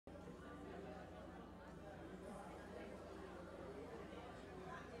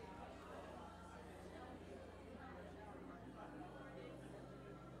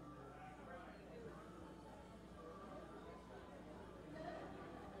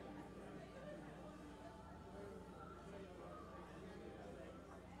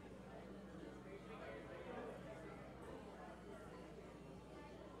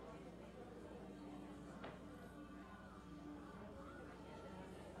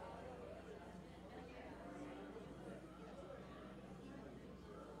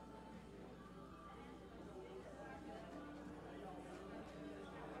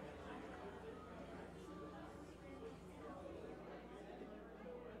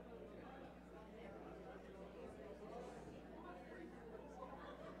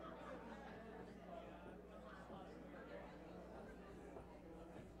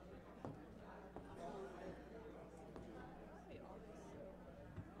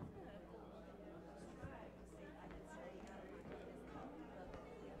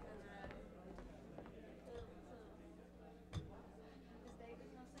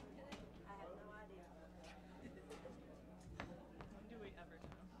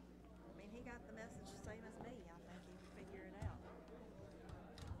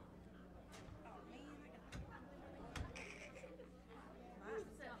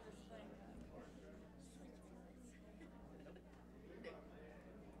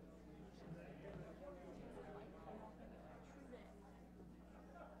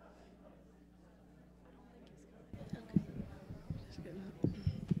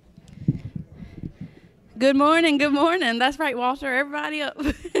Good morning, good morning. That's right, Walter. Everybody up.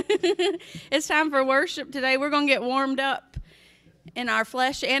 It's time for worship today. We're going to get warmed up in our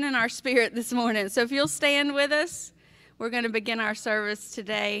flesh and in our spirit this morning. So if you'll stand with us, we're going to begin our service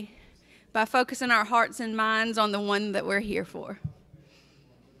today by focusing our hearts and minds on the one that we're here for.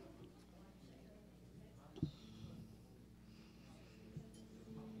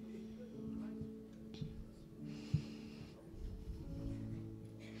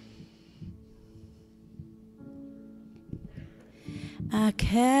 I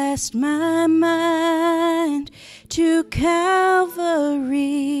cast my mind to Calvary,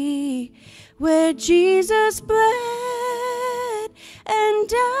 where Jesus bled and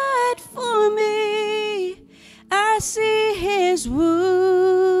died for me. I see his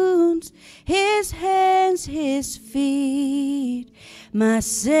wounds, his hands, his feet, my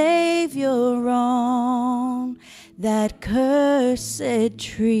Savior on that cursed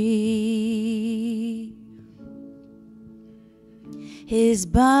tree. His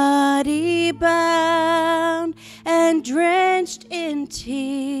body bound and drenched in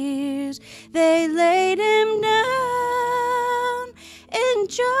tears, they laid him down in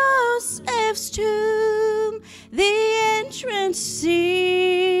Joseph's tomb, the entrance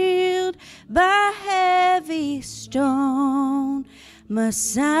sealed by heavy stone,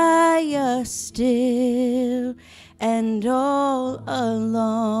 Messiah still and all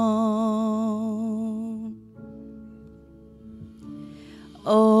alone.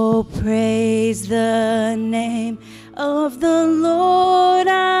 Oh, praise the name of the Lord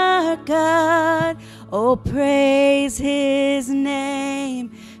our God. Oh, praise his name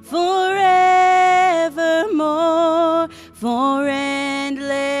forevermore. For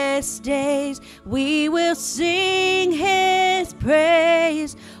endless days we will sing his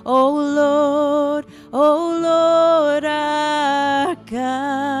praise. Oh, Lord our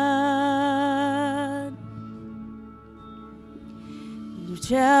God.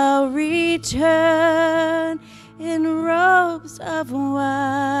 Shall return in robes of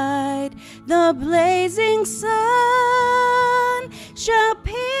white, the blazing sun shall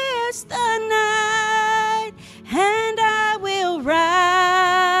pierce the night, and I will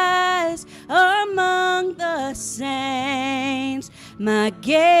rise among the saints, my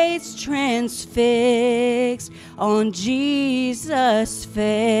gaze transfixed on Jesus'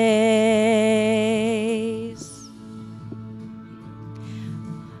 face.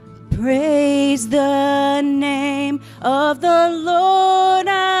 Praise the name of the Lord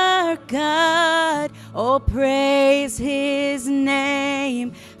our God. Oh, praise his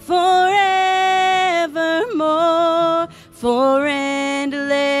name forevermore. For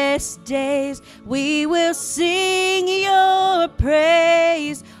endless days we will sing your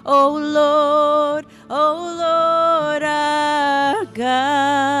praise. Oh, Lord our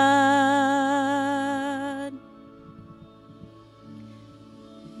God.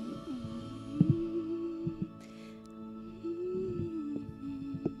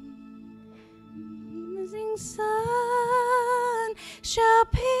 Sun shall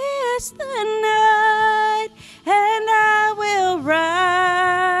pierce the night, and I will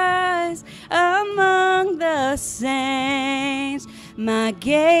rise among the saints, my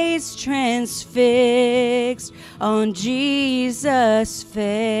gaze transfixed on Jesus'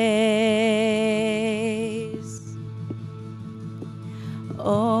 face.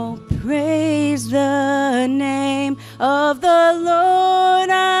 Oh, praise the name of the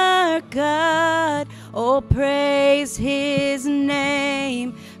Lord our God. Oh, praise his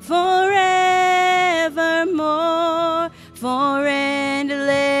name forevermore. For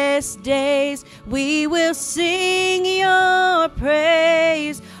endless days we will sing your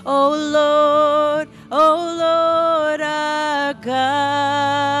praise. Oh, Lord our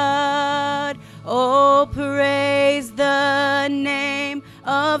God. Oh, praise the name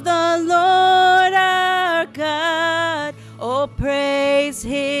of the Lord our God. Oh, praise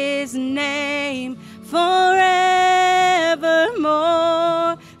his name forevermore.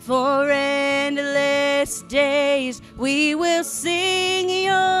 For endless days we will sing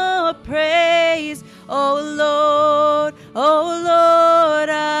your praise. Oh, Lord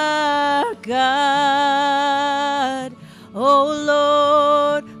our God. Oh,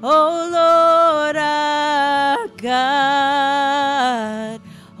 Lord our God.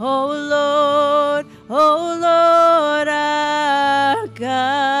 Oh, Lord our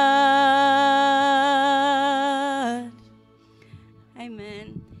God.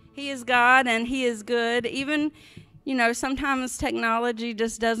 Amen. He is God and he is good. Even, sometimes technology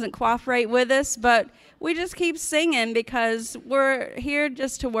just doesn't cooperate with us, but we just keep singing because we're here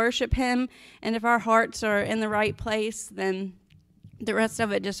just to worship him. And if our hearts are in the right place, then the rest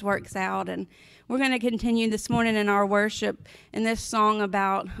of it just works out. And We're going to continue this morning in our worship in this song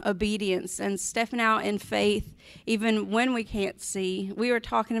about obedience and stepping out in faith even when we can't see. We were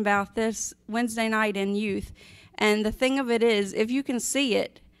talking about this Wednesday night in youth, and the thing of it is, if you can see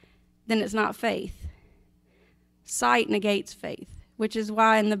it, then it's not faith. Sight negates faith, which is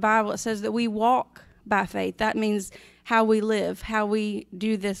why in the Bible it says that we walk by faith. That means how we live, how we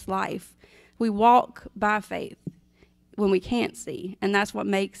do this life. We walk by faith when we can't see, and that's what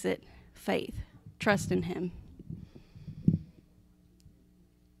makes it faith. Trust in Him.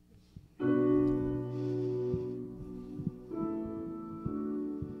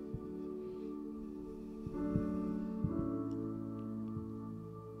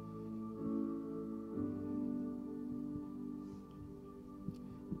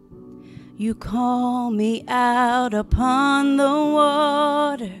 You call me out upon the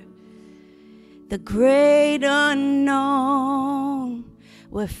water, the great unknown,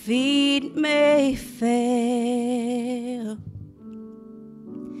 where feet may fail.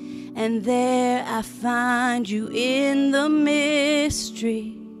 And there I find you in the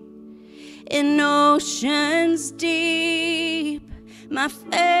mystery, in oceans deep, my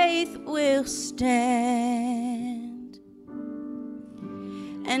faith will stand.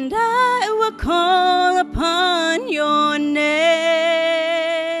 And I will call upon your name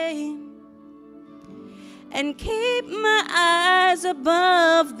and keep my eyes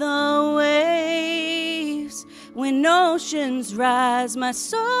above the waves. When oceans rise, my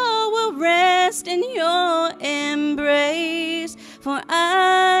soul will rest in your embrace. For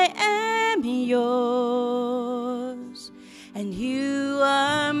I am yours, and you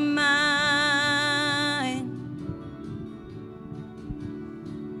are mine.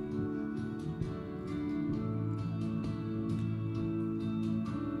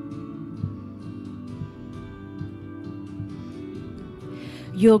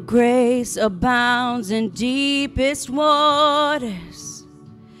 Your grace abounds in deepest waters.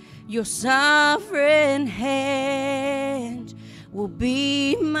 Your sovereign hand will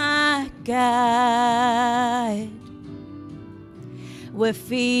be my guide. Where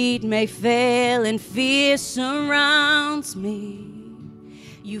feet may fail and fear surrounds me,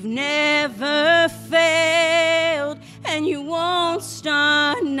 you've never failed and you won't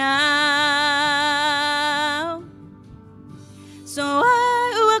start now. So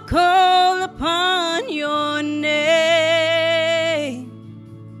I will call upon your name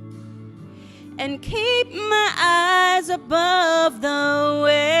and keep my eyes above the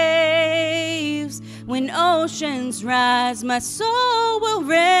waves. When oceans rise, my soul will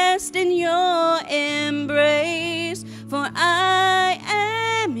rest in your embrace. For I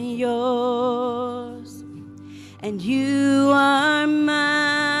am yours, and you are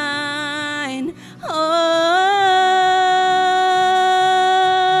mine. Oh,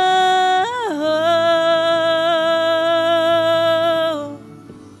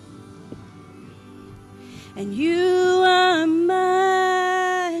 and you are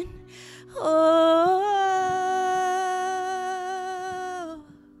mine. Oh,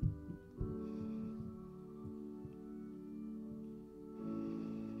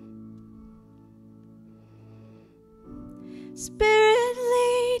 Spirit,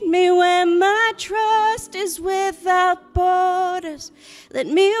 lead me where my trust is without borders. Let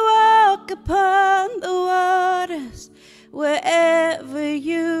me walk upon the waters wherever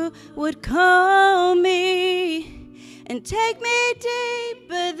you would call me, and take me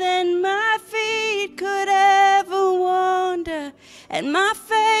deeper than my feet could ever wander, and my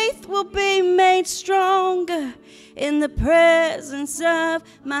faith will be made stronger in the presence of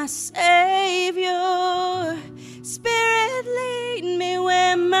my Savior. Spirit, lead me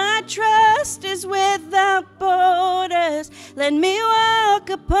where my trust is without borders. Let me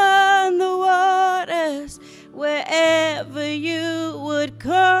walk upon the waters wherever you would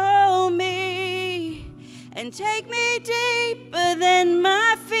call me, and take me deeper than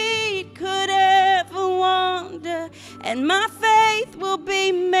my feet could ever wander, and my faith will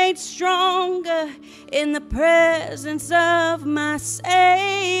be made stronger in the presence of my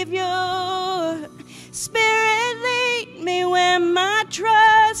Savior. Spirit, lead me where my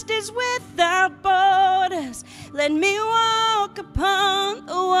trust is without borders. Let me walk upon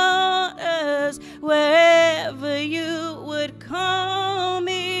the waters wherever you would call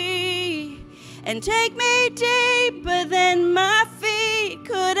me, and take me deeper than my feet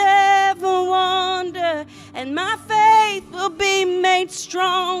could ever wander, and my faith will be made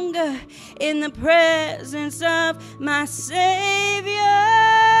stronger in the presence of my Savior.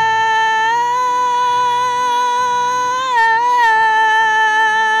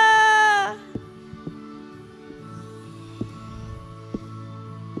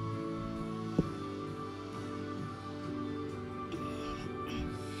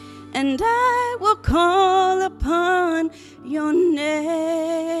 and I will call upon your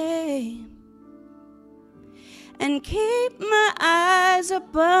name and keep my eyes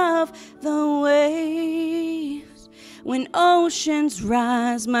above the waves. When oceans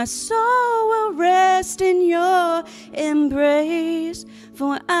rise, my soul will rest in your embrace,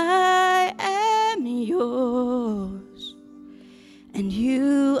 for I am yours and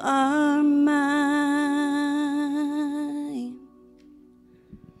you are mine.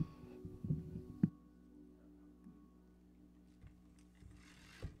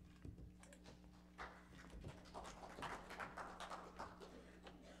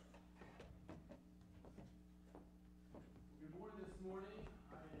 Good morning this morning.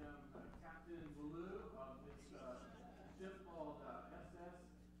 I am Captain Baloo of this ship called SS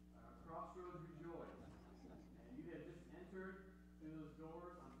Crossroads Rejoice. And you have just entered through those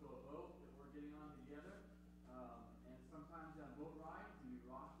doors onto a boat that we're getting on together. And sometimes that boat ride can be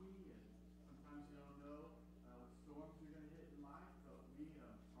rocky, and sometimes you don't know what storms you're going to hit in life, but we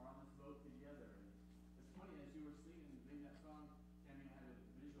are on this boat together. And it's funny, as you were singing that song, Tammy, I had a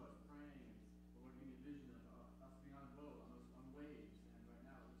visual. I was praying, and the Lord gave me a vision of us being on a boat on waves, and right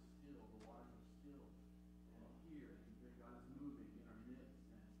now it's still, the waters are still, and here, and God is moving in our midst,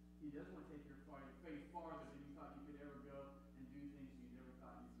 and He does want to take your faith farther than you thought you could ever go and do things you never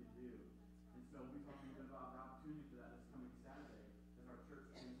thought you could do. And so we talked a little bit about the opportunity for that this coming Saturday as our church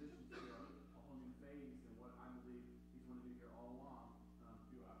transitions to a whole new phase, and what I believe He's going to do here all along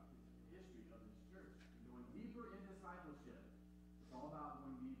throughout the history of this church, and going deeper in discipleship. It's all about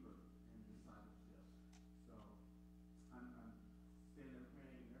going deeper in discipleship. So I'm standing there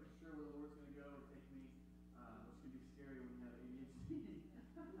praying, never sure where the Lord's going to go or take me, which can be scary when you have ADHD.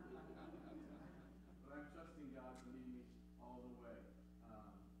 But I'm trusting God to lead me all the way.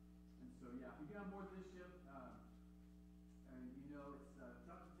 And so, yeah, if you get on board this ship, and you know it's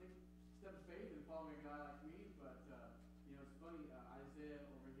tough to take a step of faith in following a guy like me, but you know, it's funny, Isaiah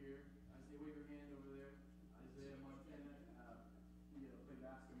over here, Isaiah, wave your hand over there, Isaiah Montana, he played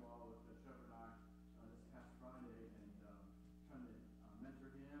basketball with Trevor and I this past Friday, and trying to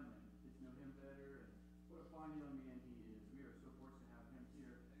mentor him and get to know him better, and what a fine young man he is. We are so fortunate to have him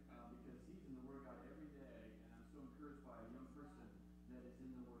here because he's in the Word of God every day, and I'm so encouraged by a young person that is in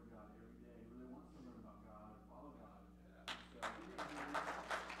the Word of God every day, really wants to learn about God and follow God. So we're going to do this.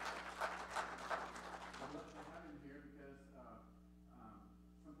 I'd love to have him here because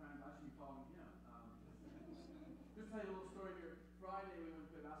sometimes I should be following him. Just tell you a little story here. Friday we went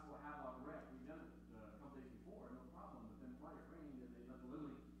to play basketball at Havelock Rec. We've done it a couple days before, no problem. But then Friday it rained, and they let the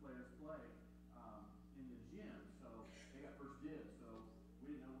Little League players play in the gym. So they got first dibs. So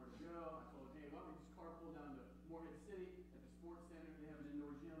we didn't know where to go. I told them, hey, why don't we just carpool down to Morehead City at the sports center? They have an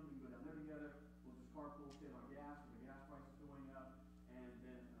indoor gym. We can go down there together. We'll just carpool, save on gas with the gas prices going up. And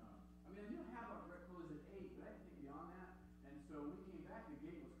then, I mean, you don't have our rec closed at 8, but I didn't think beyond that. And so we came back, the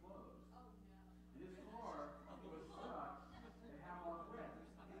gate was closed. And his car was stuck at Havelock Rec.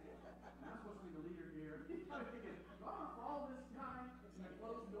 And I'm supposed to be the leader here. I'm thinking, do I want to follow this guy in the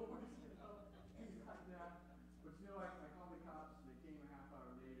closed doors? Things like that. But you know, I called the cops. They came a half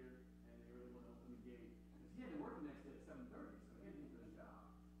hour later, and they were able to open the gate. Because he had to work the next day at 7:30, so he had to do his job.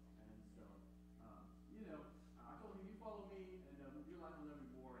 And so, you know, I told him, you follow me, and your life will never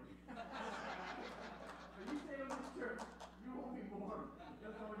be boring. But you stay with this church, you won't be bored.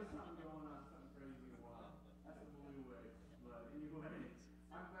 There's always something going on, something crazy and wild. That's the Baloo way. But anyway,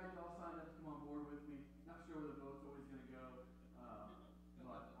 I'm glad you all signed up to come on board with me. Not sure where the boat's always going to go,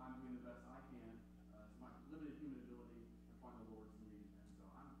 but I'm doing the best I can. It's my limited human ability to find the Lord's lead. And so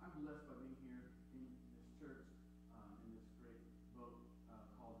I'm blessed by being here in this church, in this great boat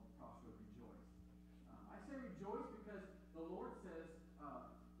called Crossroads Rejoice. I say rejoice because the Lord says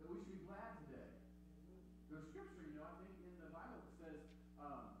that we should be glad today. There's scripture, you know, I think in the Bible it says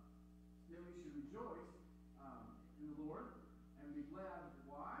that we should rejoice in the Lord and be glad.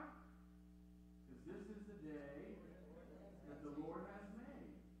 Why? Because this is the day that the Lord has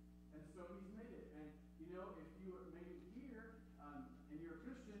made. And so He's made it. And, you know, if you made it here and you're a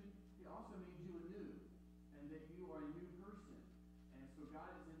Christian, He also made you anew. And that you are a new person. And so God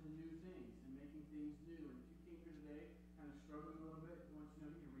is into new things and making things new. And if you came here today kind of struggling a little bit, He wants you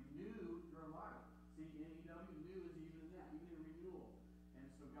to know He can renew your life. See, N-E-W, new is even in that, even in renewal. And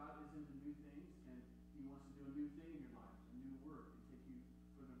so God is into new things, and He wants to do a new thing in your life, a new work, and take you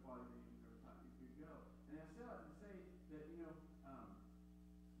further and farther than you ever thought you could go. And I say that to say that, you know,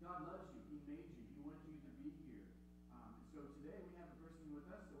 God loves you. He made you. He wanted you to be here. And so today we have a person with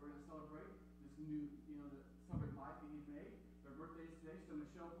us that we're going to celebrate this new, you know, celebrate life that He's made. Their birthday's today, so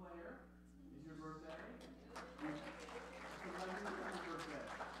Michelle Player is your birthday. So glad you're here on your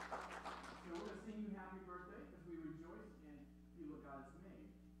birthday.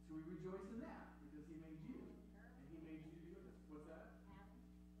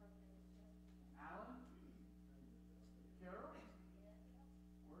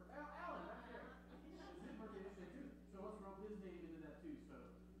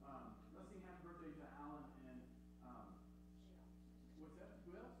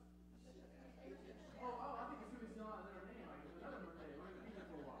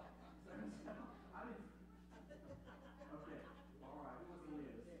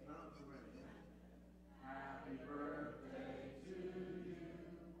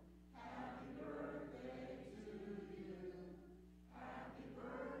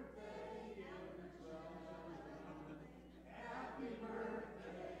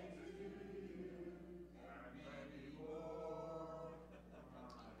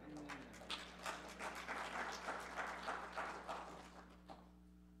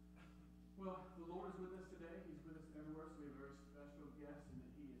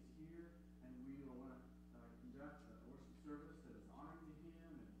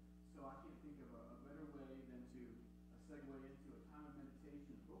 segue into a time of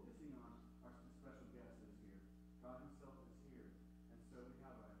meditation, focusing on our special guest that is here. God Himself is here. And so we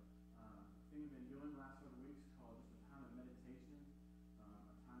have a thing we've been doing the last several weeks called just a time of meditation, a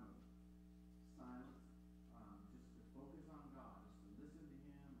time of silence, just to focus on God, just to listen to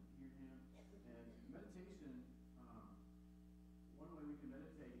Him, hear Him. And meditation, one way we can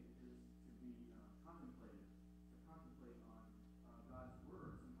meditate is to be contemplative, to contemplate on God's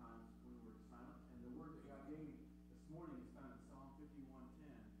Word sometimes when we're silent. And the word that God gave me this morning is found in Psalm 51:10.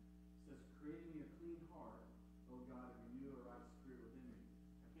 It says, "Create in me a clean heart, O God, and renew a right spirit within me."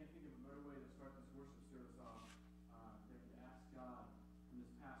 I can't think of a better way to start this worship service off than to ask God from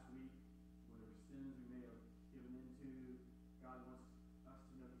this past week, whatever sins we may have given into. God wants us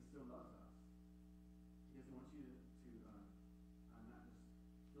to know He still loves us. He doesn't want you to not just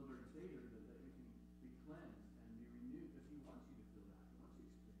feel dirty, stay dirty, but that you can be cleansed and be renewed, because He wants you to feel that. He wants you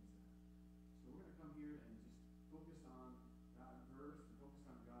to experience that. So we're going to come here and just focus on that verse and focus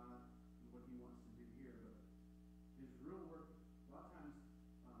on God and what He wants to do here. But His real work, a lot of times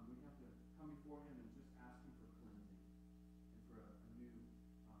we have to come before Him and just ask Him for cleansing and for a new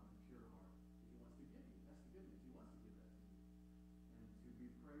and pure heart that He wants to give you. That's the good news. He wants to give that to you. And to be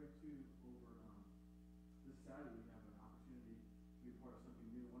prayed to over this Saturday, we have an opportunity to be a part of something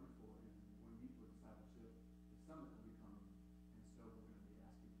new, wonderful, and going deeper discipleship. The summit will be coming, and so we're going to be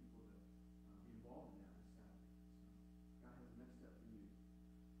asking people to be involved in that this Saturday. So God has the next step for you.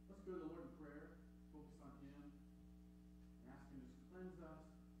 Let's go to the Lord in prayer, focus on Him, and ask Him to cleanse us,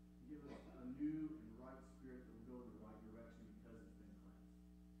 and give us a new and right spirit that will go in the right direction because it's been cleansed.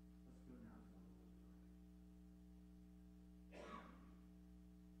 Let's go now to the Lord in prayer.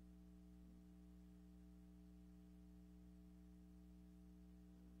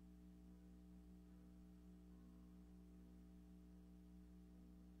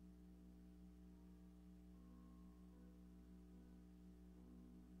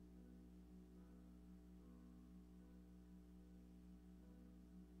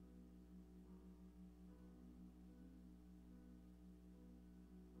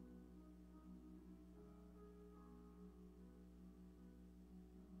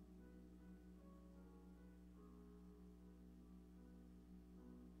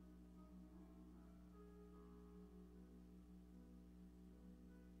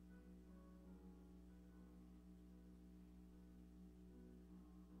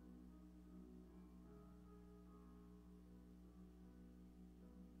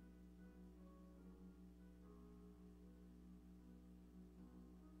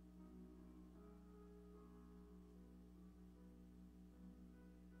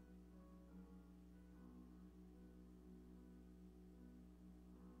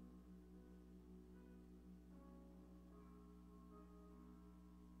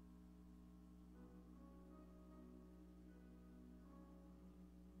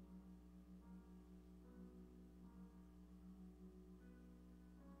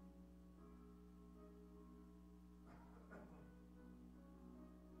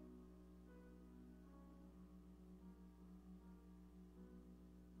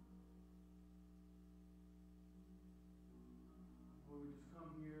 Lord, we just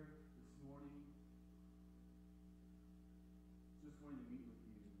come here this morning just wanting to meet with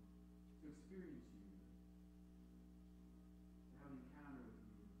you, to experience you, to have an encounter with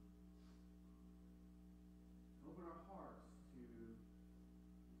you. Open our hearts to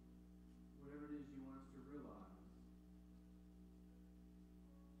whatever it is you want us to realize.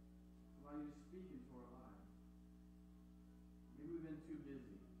 Allow you to speak into our lives. Maybe we've been too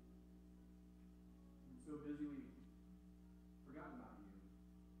busy. And so busy we've forgotten about you,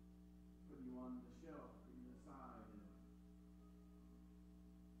 putting you on the shelf, putting you aside, and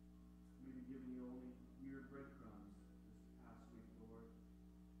maybe giving you only mere breadcrumbs this past week, Lord,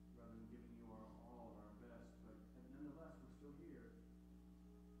 rather than giving you our all, our best. But nonetheless, we're still here.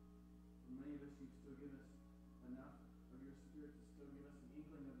 For many of us, you've still given us enough of your Spirit to still give us an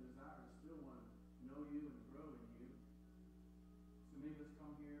inkling of desire to still want to know you and grow in you. So many of us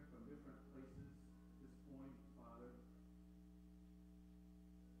come here from different places at this point, Father,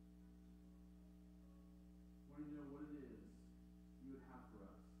 wanting to know what it is you would have for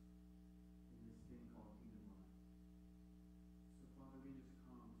us in this thing called kingdom life. So, Father, we just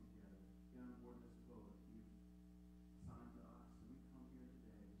come together, get on board this boat you've assigned to us, and we come here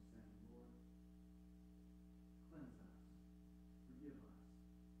today saying, Lord, cleanse us, forgive us,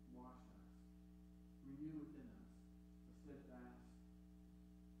 wash us, renew within us a steadfast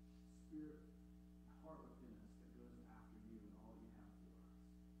spirit, heart within us.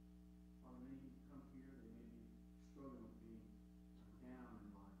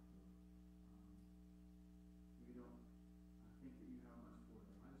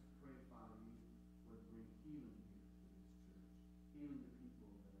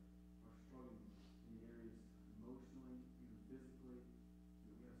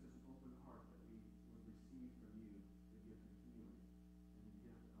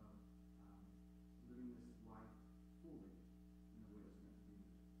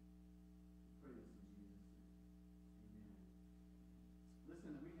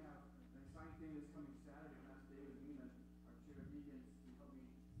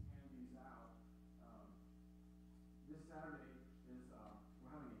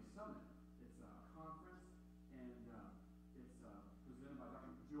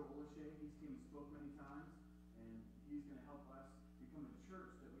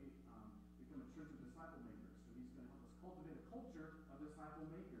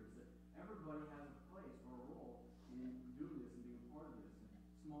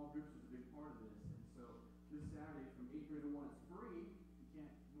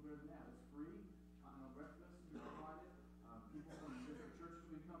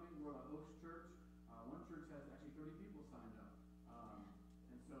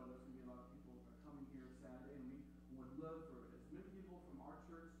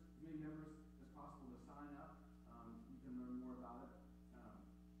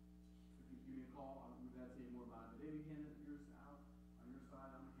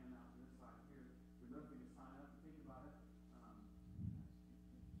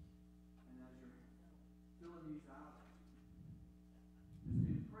 these out. Just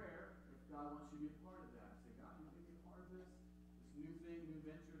in prayer, if God wants you to be a part of that. Say, God, you want me to be a part of this new thing, new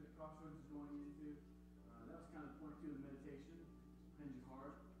venture that Crossroads is going into. That was kind of point two of the meditation. Cleanse your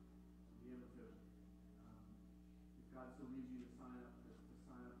heart. Be able to, if God still leads you to sign up for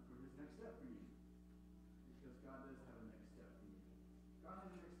His next step for you, because God does have a next step for you. God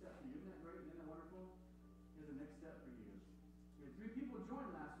has a next step for you. Isn't that great? Isn't that wonderful? He has a next step for you. We had 3 people join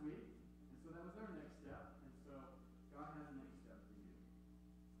last week, and so that was their next step. And so God has a next step for you.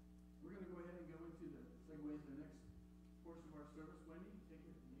 We're going to go ahead and go into the segue into the next portion of our service. Wendy, take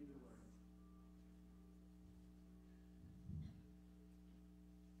it either way.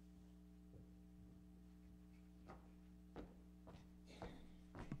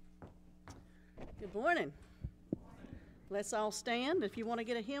 Good morning. Let's all stand. If you want to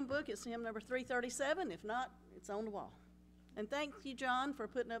get a hymn book, it's hymn number 337. If not, it's on the wall. And thank you, John, for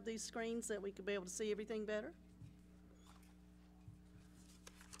putting up these screens so that we could be able to see everything better.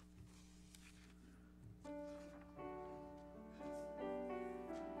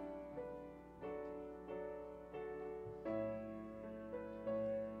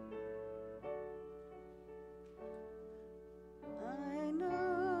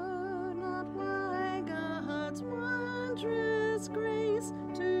 Grace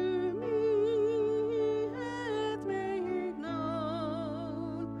to me hath made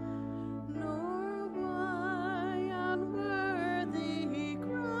known, nor why unworthy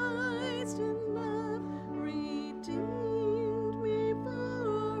Christ in love redeemed me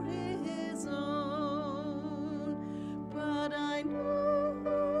for His own. But I know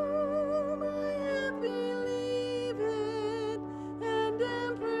whom I have believed, and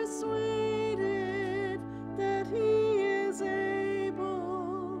am persuaded that He is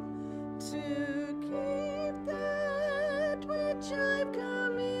able to keep that which I've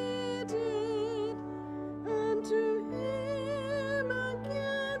committed unto Him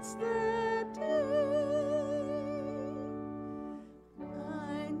against that day.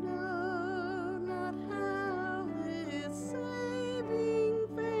 I know not how His saving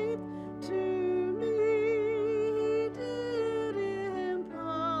faith to me He did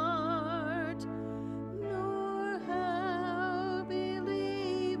impart, nor how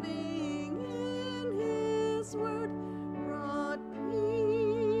believing in His word brought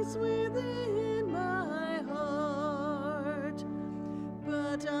peace within my heart.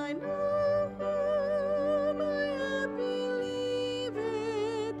 But I know whom I have believed,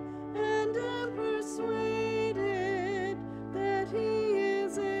 and am persuaded that He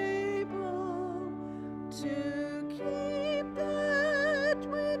is able to keep that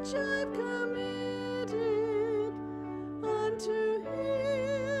which I've committed unto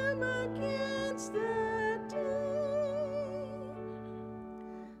Him against that day.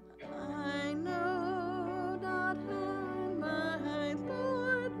 I know not how my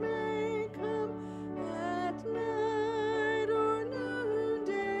Lord may come at night or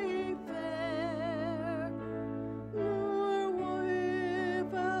noonday fair, nor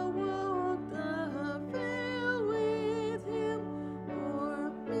if I'll walk the vale with Him,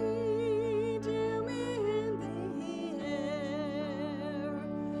 or meet Him in the air.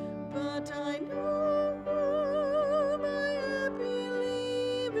 But I know whom I have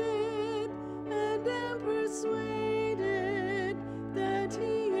believed, and am persuaded that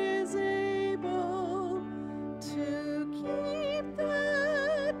He is able to keep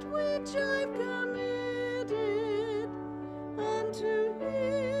that which I've committed unto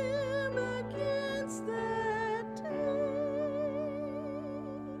Him against that day.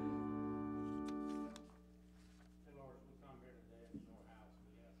 Dear Lord, as we come here today in your house,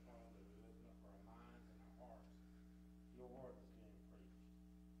 we ask, Father, that we open up our minds and our hearts to your word that's being preached.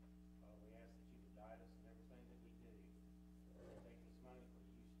 Father, we ask that you would guide us in everything that we do. We're taking this money for the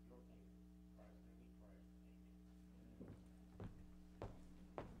use of your kingdom. In Christ's name we pray. Amen.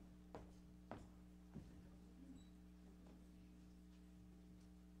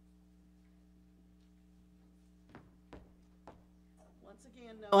 Once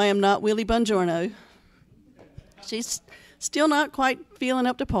again, no, I am not Willie Bongiorno. She's still not quite feeling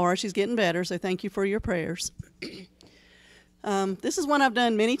up to par. She's getting better, so thank you for your prayers. This is one I've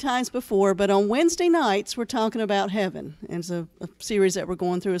done many times before, but on Wednesday nights we're talking about heaven. And it's a series that we're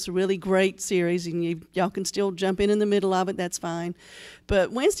going through. It's a really great series, and y'all can still jump in the middle of it. That's fine.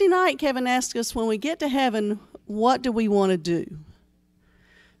 But Wednesday night, Kevin asked us, when we get to heaven, what do we want to do?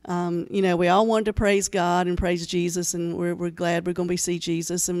 We all wanted to praise God and praise Jesus, and we're glad we're going to see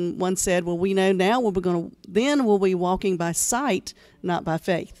Jesus. And one said, well, we know now we'll be walking by sight, not by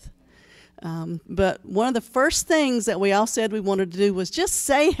faith. But one of the first things that we all said we wanted to do was just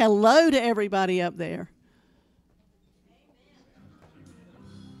say hello to everybody up there.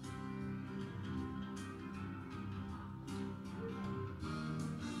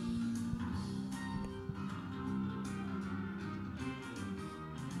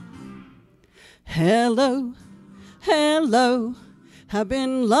 Hello, hello. I've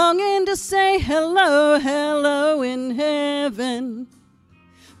been longing to say hello, hello in heaven.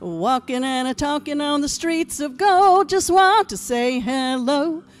 Walking and a-talking on the streets of gold, just want to say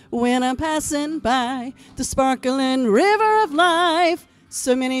hello when I'm passing by the sparkling river of life.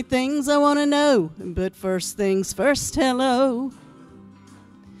 So many things I want to know, but first things first, hello.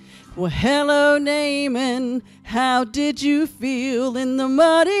 Well, hello, Naaman, how did you feel in the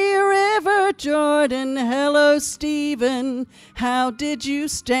muddy river Jordan? Hello, Stephen, how did you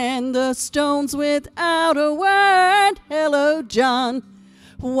stand the stones without a word? Hello, John,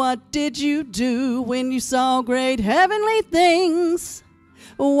 what did you do when you saw great heavenly things?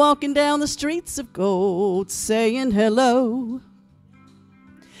 Walking down the streets of gold, saying hello.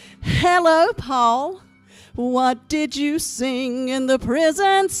 Hello, Paul. What did you sing in the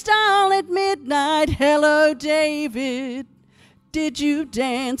prison stall at midnight? Hello, David. Did you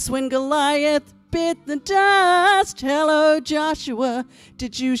dance when Goliath bit the dust? Hello, Joshua.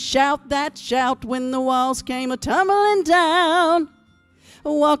 Did you shout that shout when the walls came a-tumbling down?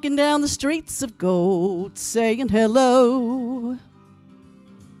 Walking down the streets of gold, saying hello.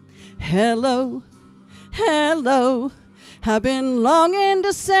 Hello, hello. I've been longing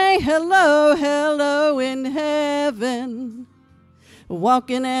to say hello, hello in heaven.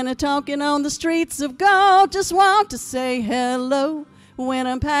 Walking and a-talking on the streets of gold, just want to say hello when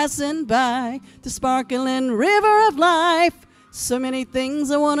I'm passing by the sparkling river of life. So many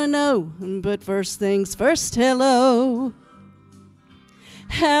things I want to know, but first things first, hello.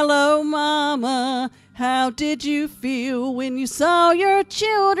 Hello, Mama, how did you feel when you saw your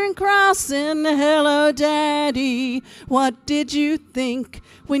children crossing? Hello, Daddy, what did you think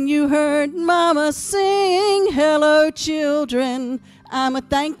when you heard Mama sing? Hello, children, I'm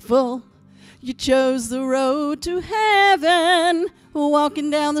thankful you chose the road to heaven, walking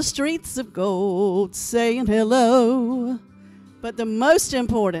down the streets of gold, saying hello. But the most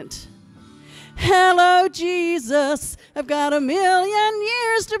important, hello, Jesus, I've got 1,000,000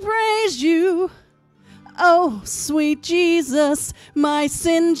 years to praise you. Oh, sweet Jesus, my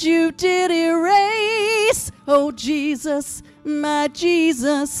sins you did erase. Oh, Jesus, my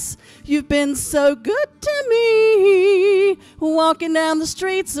Jesus, you've been so good to me. Walking down the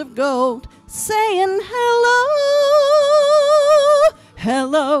streets of gold, saying hello,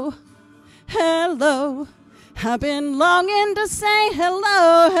 hello, hello. I've been longing to say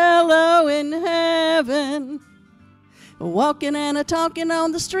hello, hello in heaven. Walking and a-talking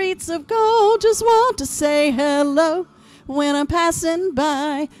on the streets of gold, just want to say hello when I'm passing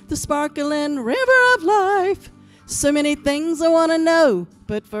by the sparkling river of life. So many things I want to know,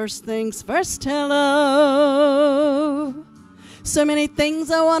 but first things first, hello. So many things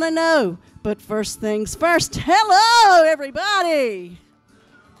I want to know, but first things first, hello, everybody.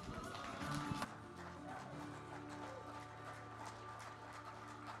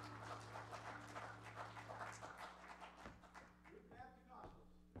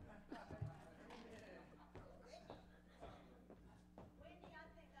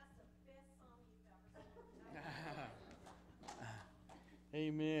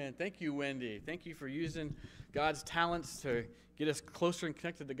 Amen. Thank you, Wendy. Thank you for using God's talents to get us closer and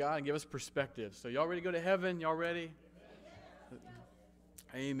connected to God and give us perspective. So y'all ready to go to heaven? Y'all ready?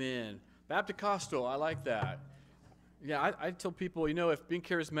 Amen. Baptist-costal, I like that. Yeah, I tell people, if being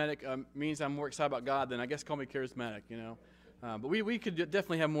charismatic means I'm more excited about God, then I guess call me charismatic, But we could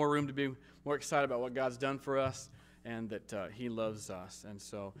definitely have more room to be more excited about what God's done for us and that He loves us. And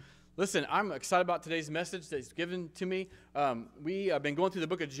so, listen, I'm excited about today's message that's given to me. We have been going through the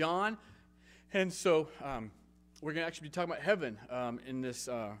book of John, and so we're going to actually be talking about heaven in this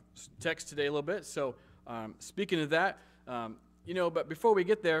text today a little bit. So speaking of that, but before we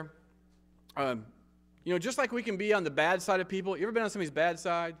get there, just like we can be on the bad side of people. You ever been on somebody's bad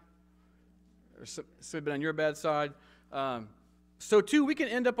side? Or somebody been on your bad side? So too, we can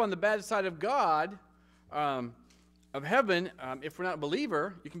end up on the bad side of God, of heaven. If we're not a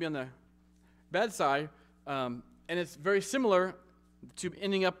believer, you can be on the bad side. And it's very similar to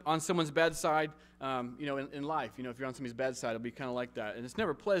ending up on someone's bad side, in life. If you're on somebody's bad side, it'll be kind of like that. And it's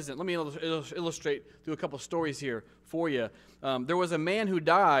never pleasant. Let me illustrate through a couple stories here for you. There was a man who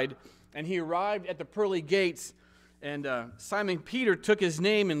died, and he arrived at the pearly gates, and Simon Peter took his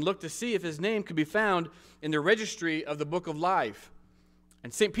name and looked to see if his name could be found in the registry of the book of life.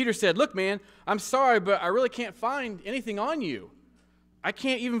 And St. Peter said, "Look, man, I'm sorry, but I really can't find anything on you. I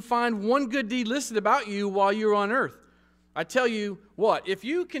can't even find one good deed listed about you while you're on earth. I tell you what, if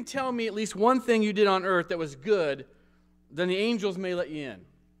you can tell me at least one thing you did on earth that was good, then the angels may let you in."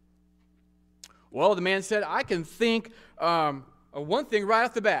 Well, the man said, "I can think of one thing right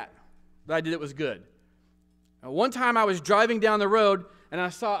off the bat." that I did that was good. One time I was driving down the road, and I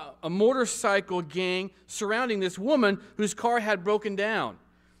saw a motorcycle gang surrounding this woman whose car had broken down.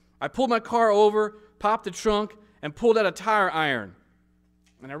 I pulled my car over, popped the trunk, and pulled out a tire iron.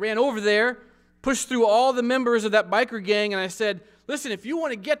 And I ran over there, pushed through all the members of that biker gang, and I said, listen, if you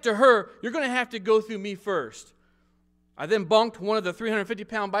want to get to her, you're going to have to go through me first. I then bonked one of the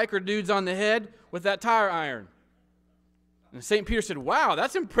 350-pound biker dudes on the head with that tire iron. And St. Peter said, wow,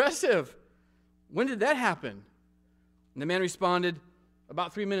 that's impressive. When did that happen? And the man responded,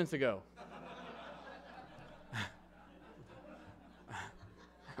 about 3 minutes ago.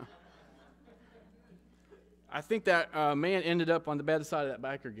 I think that man ended up on the bad side of that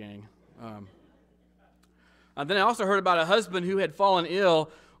biker gang. Then I also heard about a husband who had fallen ill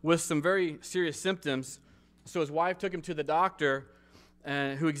with some very serious symptoms. So his wife took him to the doctor,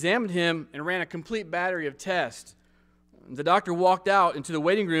 who examined him and ran a complete battery of tests. The doctor walked out into the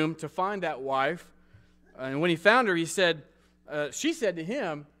waiting room to find that wife. And when he found her, she said to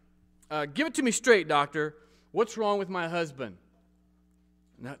him, give it to me straight, doctor. What's wrong with my husband?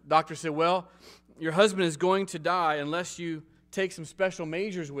 And the doctor said, well, your husband is going to die unless you take some special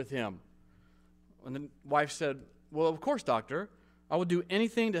measures with him. And the wife said, well, of course, doctor. I will do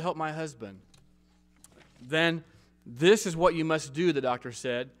anything to help my husband. Then this is what you must do, the doctor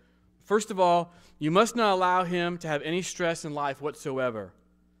said. First of all, you must not allow him to have any stress in life whatsoever.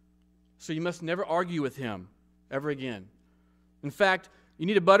 So you must never argue with him ever again. In fact, you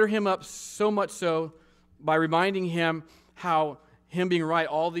need to butter him up so much so by reminding him how him being right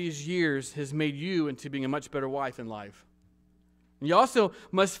all these years has made you into being a much better wife in life. And you also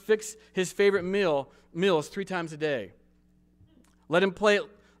must fix his favorite meals 3 times a day. Let him play at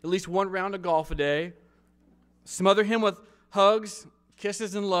least 1 round of golf a day. Smother him with hugs,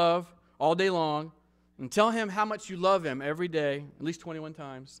 kisses, and love all day long. And tell him how much you love him every day, at least 21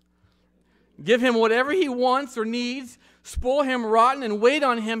 times. Give him whatever he wants or needs. Spoil him rotten and wait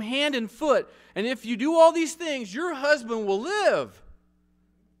on him hand and foot. And if you do all these things, your husband will live.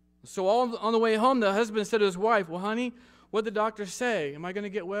 So on the way home, the husband said to his wife, well, honey, what did the doctor say? Am I going to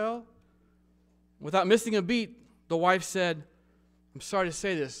get well? Without missing a beat, the wife said, I'm sorry to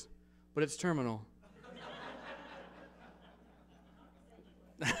say this, but it's terminal.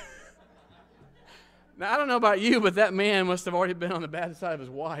 Now, I don't know about you, but that man must have already been on the bad side of his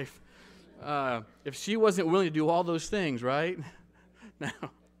wife. If she wasn't willing to do all those things, right?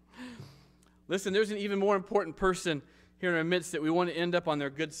 Now, listen, there's an even more important person here in our midst that we want to end up on their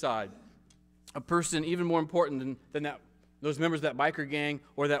good side. A person even more important than those members of that biker gang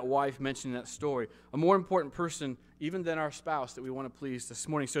or that wife mentioned in that story. A more important person even than our spouse that we want to please this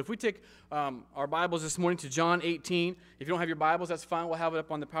morning. So if we take our Bibles this morning to John 18. If you don't have your Bibles, that's fine. We'll have it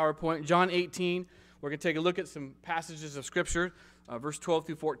up on the PowerPoint. John 18. We're going to take a look at some passages of Scripture, verse 12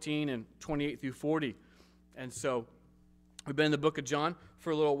 through 14 and 28 through 40. And so we've been in the book of John for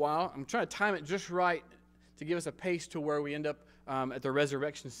a little while. I'm trying to time it just right to give us a pace to where we end up at the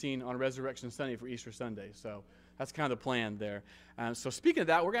resurrection scene on Resurrection Sunday for Easter Sunday. So that's kind of the plan there. So speaking of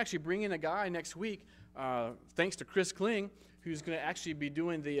that, we're actually bringing a guy next week, thanks to Chris Kling, who's going to actually be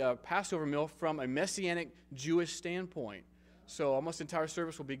doing the Passover meal from a Messianic Jewish standpoint. So almost the entire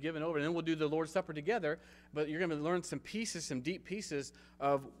service will be given over, and then we'll do the Lord's Supper together. But you're going to learn some pieces, some deep pieces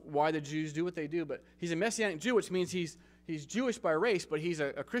of why the Jews do what they do. But he's a Messianic Jew, which means he's Jewish by race, but he's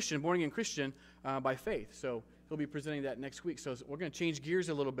a Christian, born-again Christian by faith. So he'll be presenting that next week. So we're going to change gears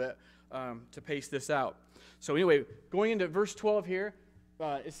a little bit to pace this out. So anyway, going into verse 12 here,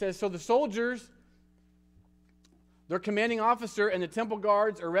 it says, so the soldiers, their commanding officer, and the temple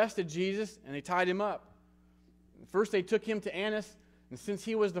guards arrested Jesus, and they tied him up. First, they took him to Annas, and since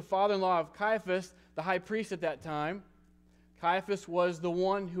he was the father-in-law of Caiaphas, the high priest at that time, Caiaphas was the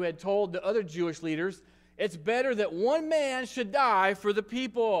one who had told the other Jewish leaders, it's better that one man should die for the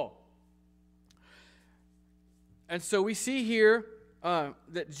people. And so we see here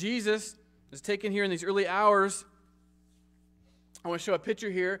that Jesus is taken here in these early hours. I want to show a picture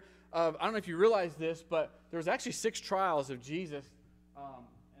here of, I don't know if you realize this, but there was actually 6 trials of Jesus,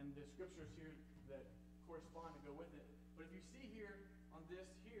 and the scriptures here that correspond and go with it. But if you see here on this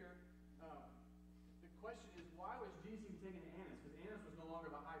here, the question is, why was Jesus even taken to Annas? Because Annas was no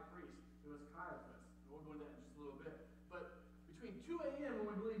longer the high priest. It was Caiaphas. We'll go into that in just a little bit. But between 2 a.m.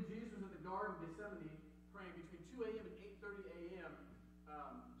 when we believe Jesus was at the Garden of Gethsemane praying, between 2 a.m. and 8:30 a.m.,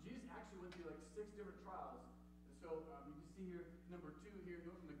 Jesus actually went through like 6 different trials. And so you can see here, number 2 here,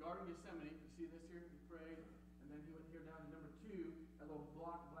 go from the Garden of Gethsemane. You see this here? He prayed. And then he went here down to number 2. That little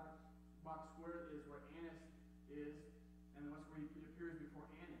black box square is where Annas is. And then that's where he appears before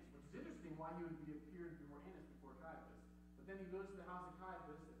Annas, which is interesting why he would be appeared before Annas before Caiaphas. But then he goes to the house of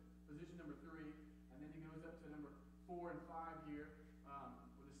Caiaphas, position number 3, and then he goes up to number 4 and 5 here,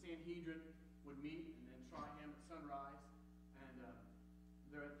 where the Sanhedrin would meet and then try him at sunrise, and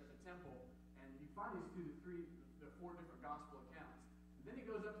they're at the temple, and you find these the 4 different gospel accounts. And then he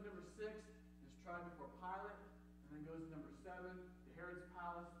goes up to number 6, and is tried before Pilate, and then goes to number 7, to Herod's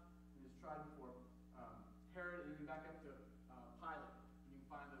palace, and is tried before Herod, and then back up to Pilate. And you can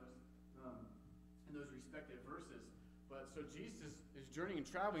find those in those respective verses. But so Jesus is journeying and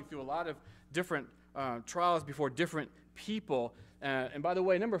traveling through a lot of different trials before different people. And by the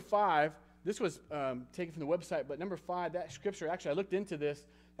way, number 5, this was taken from the website, but number 5, that scripture, actually I looked into this,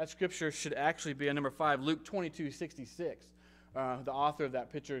 that scripture should actually be on number 5, Luke 22:66. The author of that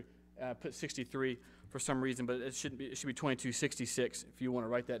picture put 63 for some reason, but it should be 22:66 if you want to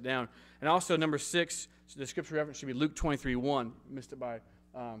write that down. And also number 6, the scripture reference should be Luke 23:1. Missed it by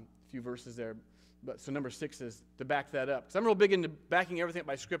a few verses there. But so number 6 is to back that up. Because I'm real big into backing everything up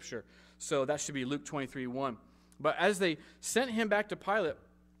by Scripture. So that should be Luke 23:1. But as they sent him back to Pilate,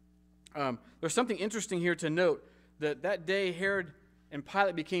 there's something interesting here to note. That day Herod and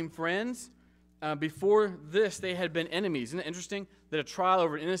Pilate became friends. Before this, they had been enemies. Isn't it interesting that a trial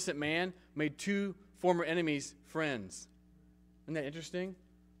over an innocent man made 2 former enemies friends? Isn't that interesting?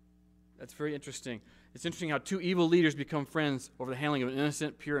 That's very interesting. It's interesting how 2 evil leaders become friends over the handling of an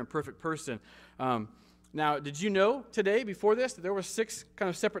innocent, pure, and perfect person. Now, did you know today, before this, that there were 6 kind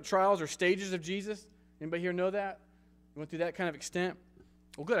of separate trials or stages of Jesus? Anybody here know that? You went through that kind of extent?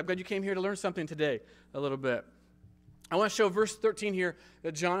 Well, good. I'm glad you came here to learn something today a little bit. I want to show verse 13 here.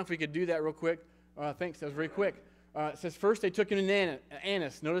 John, if we could do that real quick. Thanks. That was very quick. It says, first they took him to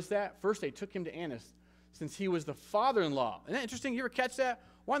Annas. Notice that? First they took him to Annas, since he was the father-in-law. Isn't that interesting? You ever catch that?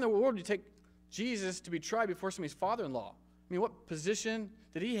 Why in the world do you take Jesus to be tried before somebody's father-in-law? I mean, what position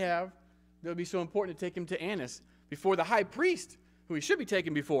did he have that would be so important to take him to Annas before the high priest, who he should be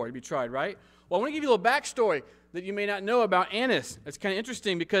taken before to be tried, right? Well, I want to give you a little backstory that you may not know about Annas. It's kind of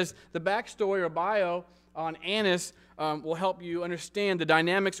interesting because the backstory or bio on Annas will help you understand the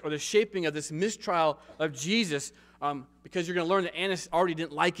dynamics or the shaping of this mistrial of Jesus, because you're going to learn that Annas already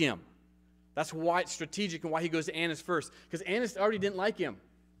didn't like him. That's why it's strategic and why he goes to Annas first, because Annas already didn't like him.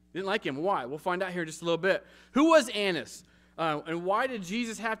 Didn't like him. Why? We'll find out here in just a little bit. Who was Annas? And why did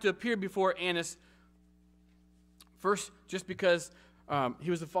Jesus have to appear before Annas? First, just because he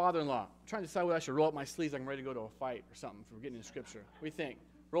was the father-in-law. I'm trying to decide whether I should roll up my sleeves like I'm ready to go to a fight or something if we're getting into Scripture. What do you think?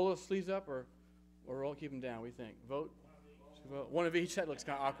 Roll those sleeves up or keep them down? What do you think? Vote? One of each. That looks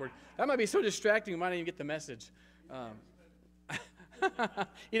kind of awkward. That might be so distracting we might not even get the message.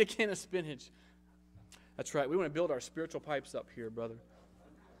 Eat a can of spinach. That's right. We want to build our spiritual pipes up here, brother.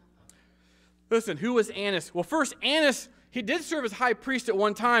 Listen, who was Annas? Well, first, Annas, he did serve as high priest at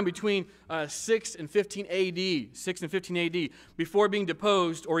one time between 6 and 15 A.D., 6 and 15 A.D., before being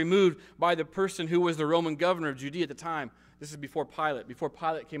deposed or removed by the person who was the Roman governor of Judea at the time. This is before Pilate. Before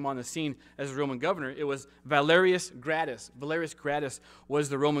Pilate came on the scene as the Roman governor, it was Valerius Gratus. Valerius Gratus was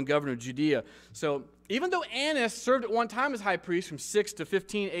the Roman governor of Judea. So even though Annas served at one time as high priest from 6 to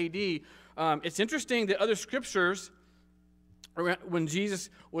 15 A.D., it's interesting that other scriptures, when Jesus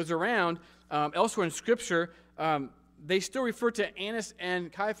was around, elsewhere in Scripture, they still refer to Annas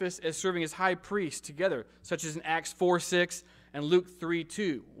and Caiaphas as serving as high priests together, such as in Acts 4:6 and Luke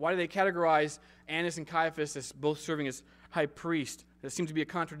 3:2. Why do they categorize Annas and Caiaphas as both serving as high priest? There seems to be a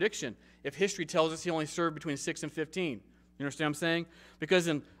contradiction if history tells us he only served between 6 and 15. You understand what I'm saying? Because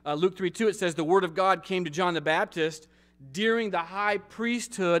in Luke 3:2 it says the word of God came to John the Baptist during the high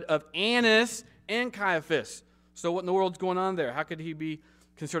priesthood of Annas and Caiaphas. So what in the world's going on there? How could he be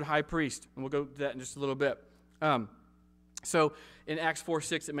considered high priest? And we'll go to that in just a little bit. So in Acts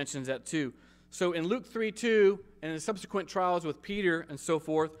 4:6 it mentions that too. So in Luke 3:2 and in the subsequent trials with Peter and so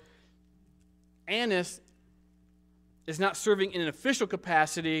forth, Annas is not serving in an official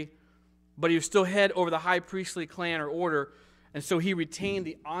capacity, but he was still head over the high priestly clan or order, and so he retained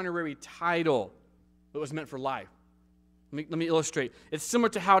the honorary title that was meant for life. Let me illustrate. It's similar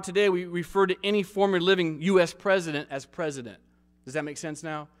to how today we refer to any former living U.S. president as president. Does that make sense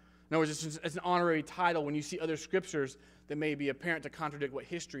now? In other words, it's an honorary title when you see other scriptures that may be apparent to contradict what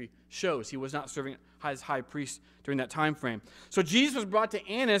history shows. He was not serving as high priest during that time frame. So Jesus was brought to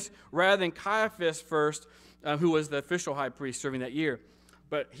Annas rather than Caiaphas first, who was the official high priest serving that year.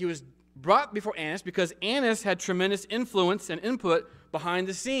 But he was brought before Annas because Annas had tremendous influence and input behind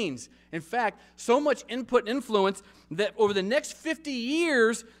the scenes. In fact, so much input and influence that over the next 50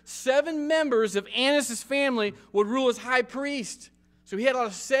 years, 7 members of Annas' family would rule as high priest. So he had a lot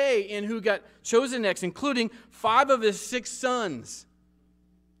of say in who got chosen next, including 5 of his 6 sons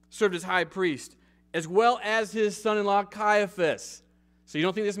served as high priest, as well as his son-in-law Caiaphas. So you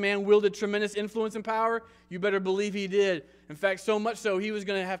don't think this man wielded tremendous influence and power? You better believe he did. In fact, so much so he was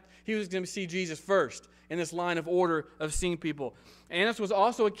going to see Jesus first in this line of order of seeing people. Annas was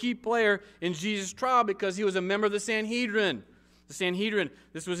also a key player in Jesus' trial because he was a member of the Sanhedrin. The Sanhedrin,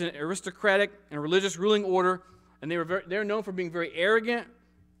 this was an aristocratic and religious ruling order, and they were known for being very arrogant,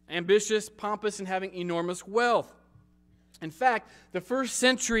 ambitious, pompous, and having enormous wealth. In fact, the first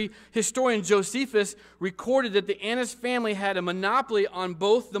century historian Josephus recorded that the Annas family had a monopoly on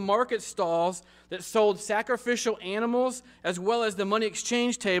both the market stalls that sold sacrificial animals as well as the money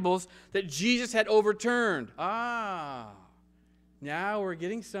exchange tables that Jesus had overturned. Now we're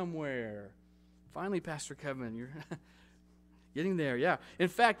getting somewhere. Finally, Pastor Kevin, you're getting there, yeah. In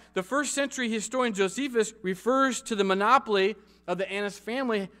fact, the first century historian Josephus refers to the monopoly of the Annas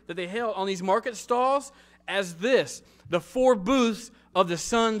family that they held on these market stalls as this: the 4 booths of the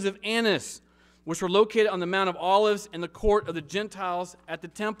sons of Annas, which were located on the Mount of Olives in the court of the Gentiles at the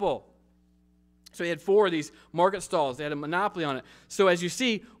temple. So he had 4 of these market stalls. They had a monopoly on it. So as you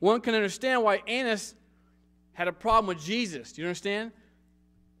see, one can understand why Annas had a problem with Jesus. Do you understand?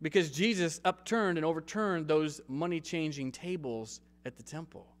 Because Jesus upturned and overturned those money-changing tables at the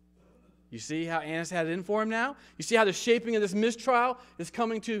temple. You see how Annas had it in for him now? You see how the shaping of this mistrial is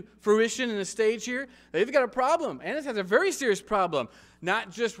coming to fruition in the stage here? They've got a problem. Annas has a very serious problem. Not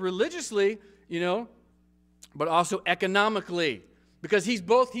just religiously, but also economically. Because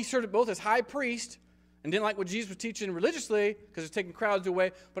he served both as high priest and didn't like what Jesus was teaching religiously because it's taking crowds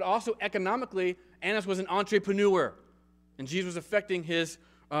away, but also economically, Annas was an entrepreneur. And Jesus was affecting his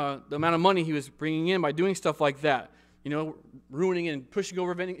the amount of money he was bringing in by doing stuff like that. Ruining and pushing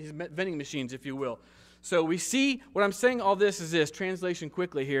over his vending machines, if you will. So we see, what I'm saying all this is this, translation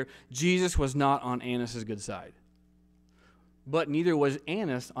quickly here, Jesus was not on Annas' good side. But neither was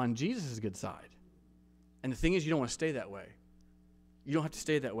Annas on Jesus' good side. And the thing is, you don't want to stay that way. You don't have to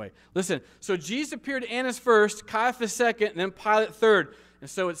stay that way. Listen, so Jesus appeared to Annas first, Caiaphas second, and then Pilate third. And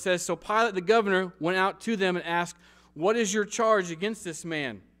so it says, so Pilate the governor went out to them and asked, what is your charge against this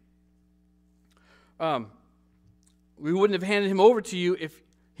man? We wouldn't have handed him over to you if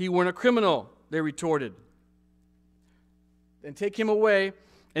he weren't a criminal, they retorted. Then take him away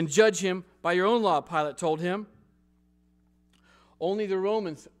and judge him by your own law, Pilate told him. Only the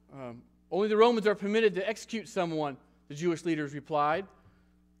Romans are permitted to execute someone, the Jewish leaders replied.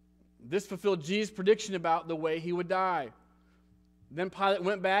 This fulfilled Jesus' prediction about the way he would die. Then Pilate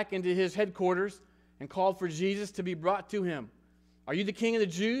went back into his headquarters and called for Jesus to be brought to him. Are you the king of the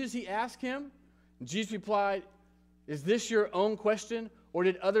Jews? He asked him. And Jesus replied, is this your own question, or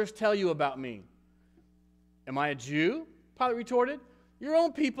did others tell you about me? Am I a Jew? Pilate retorted. Your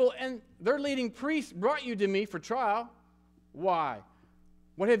own people and their leading priests brought you to me for trial. Why?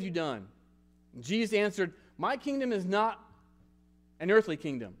 What have you done? And Jesus answered, my kingdom is not an earthly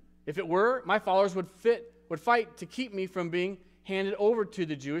kingdom. If it were, my followers would fight to keep me from being handed over to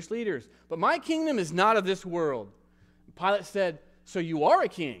the Jewish leaders. But my kingdom is not of this world. And Pilate said, so you are a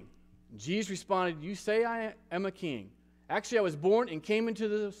king? Jesus responded, you say I am a king. Actually, I was born and came into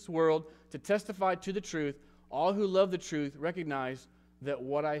this world to testify to the truth. All who love the truth recognize that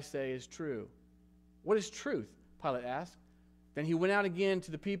what I say is true. What is truth? Pilate asked. Then he went out again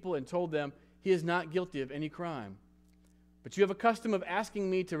to the people and told them, he is not guilty of any crime. But you have a custom of asking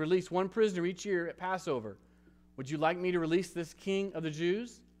me to release one prisoner each year at Passover. Would you like me to release this king of the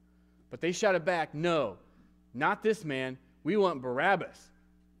Jews? But they shouted back, no, not this man. We want Barabbas.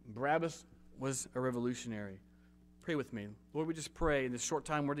 Barabbas was a revolutionary. Pray with me. Lord, we just pray in this short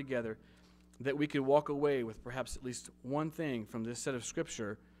time we're together that we could walk away with perhaps at least one thing from this set of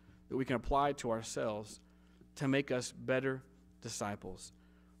Scripture that we can apply to ourselves to make us better disciples.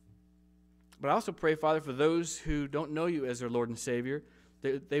 But I also pray, Father, for those who don't know you as their Lord and Savior,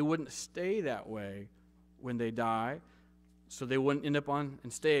 that they wouldn't stay that way when they die, so they wouldn't end up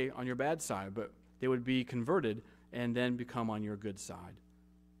and stay on your bad side, but they would be converted and then become on your good side.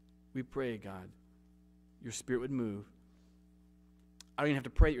 We pray, God, your Spirit would move. I don't even have to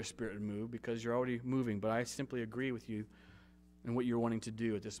pray your Spirit would move because you're already moving, but I simply agree with you in what you're wanting to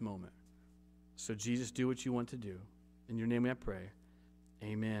do at this moment. So, Jesus, do what you want to do. In your name I pray.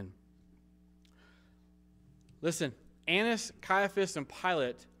 Amen. Listen, Annas, Caiaphas, and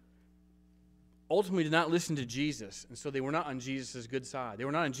Pilate ultimately did not listen to Jesus, and so they were not on Jesus' good side. They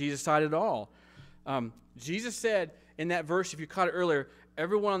were not on Jesus' side at all. Jesus said in that verse, if you caught it earlier,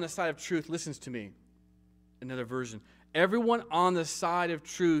 everyone on the side of truth listens to me. Another version. Everyone on the side of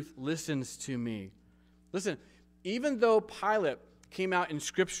truth listens to me. Listen, even though Pilate came out in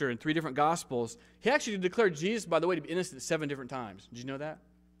Scripture in 3 different Gospels, he actually declared Jesus, by the way, to be innocent 7 different times. Did you know that?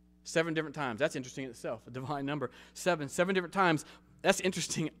 7 different times. That's interesting in itself, a divine number. 7 different times. That's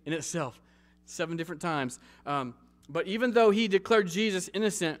interesting in itself. 7 different times. But even though he declared Jesus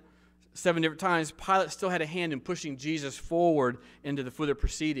innocent 7 different times, Pilate still had a hand in pushing Jesus forward into the further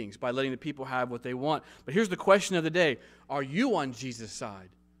proceedings by letting the people have what they want. But here's the question of the day. Are you on Jesus' side?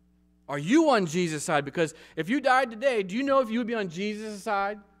 Are you on Jesus' side? Because if you died today, do you know if you would be on Jesus'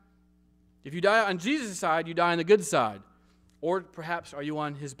 side? If you die on Jesus' side, you die on the good side. Or perhaps are you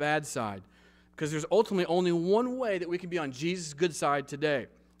on his bad side? Because there's ultimately only one way that we can be on Jesus' good side today,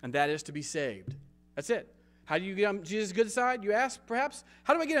 and that is to be saved. That's it. How do you get on Jesus' good side? You ask, perhaps.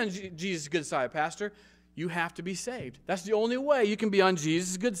 How do I get on Jesus' good side, Pastor? You have to be saved. That's the only way you can be on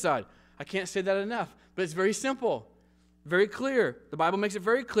Jesus' good side. I can't say that enough, but it's very simple, very clear. The Bible makes it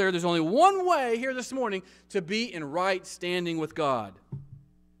very clear. There's only one way here this morning to be in right standing with God.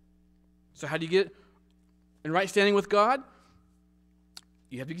 So how do you get in right standing with God?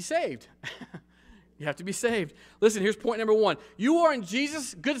 You have to be saved. You have to be saved. Listen, here's point number 1. You are in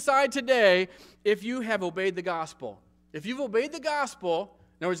Jesus' good side today if you have obeyed the gospel. If you've obeyed the gospel,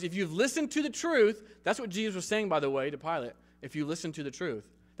 in other words, if you've listened to the truth, that's what Jesus was saying, by the way, to Pilate. If you listen to the truth.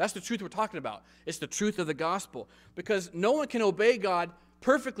 That's the truth we're talking about. It's the truth of the gospel. Because no one can obey God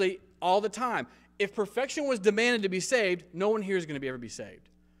perfectly all the time. If perfection was demanded to be saved, no one here is going to ever be saved.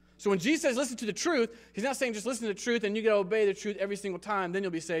 So when Jesus says listen to the truth, he's not saying just listen to the truth and you got to obey the truth every single time, then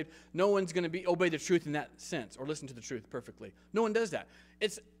you'll be saved. No one's going to obey the truth in that sense or listen to the truth perfectly. No one does that.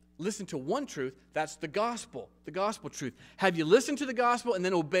 It's listen to one truth, that's the gospel truth. Have you listened to the gospel and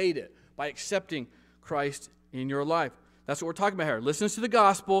then obeyed it by accepting Christ in your life? That's what we're talking about here. Listens to the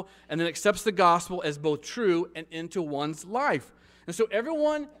gospel and then accepts the gospel as both true and into one's life. And so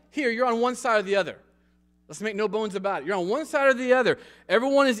everyone here, you're on one side or the other. Let's make no bones about it. You're on one side or the other.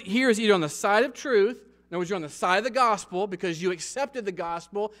 Everyone is either on the side of truth, in other words, you're on the side of the gospel because you accepted the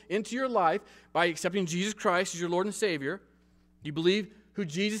gospel into your life by accepting Jesus Christ as your Lord and Savior. You believe who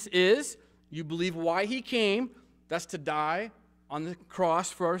Jesus is. You believe why he came. That's to die on the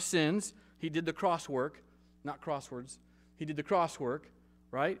cross for our sins. He did the cross work, not crosswords. He did the cross work,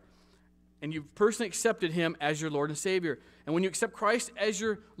 right? And you've personally accepted him as your Lord and Savior. And when you accept Christ as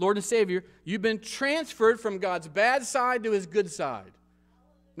your Lord and Savior, you've been transferred from God's bad side to his good side.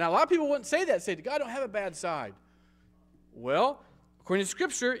 Now, a lot of people wouldn't say that. Say, God don't have a bad side. Well, according to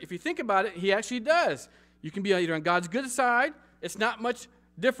Scripture, if you think about it, he actually does. You can be either on God's good side. It's not much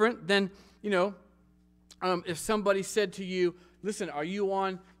different than, if somebody said to you, listen, are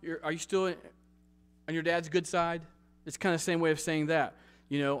you still on your dad's good side? It's kind of the same way of saying that.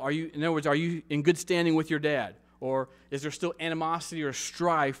 In other words, are you in good standing with your dad? Or is there still animosity or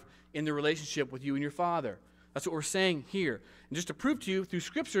strife in the relationship with you and your father? That's what we're saying here. And just to prove to you through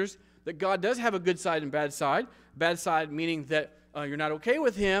Scriptures that God does have a good side and bad side. Bad side meaning that you're not okay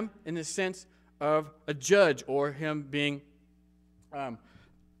with him in the sense of a judge or him being a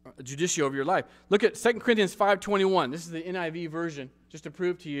judiciary over your life. Look at 2 Corinthians 5:21. This is the NIV version, just to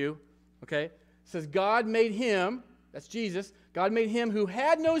prove to you. Okay? It says, God made him, that's Jesus, God made him who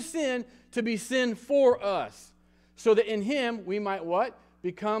had no sin to be sin for us, so that in him we might what?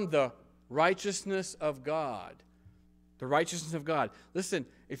 Become the righteousness of God. The righteousness of God. Listen,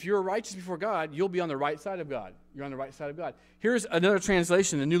 if you're righteous before God, you'll be on the right side of God. You're on the right side of God. Here's another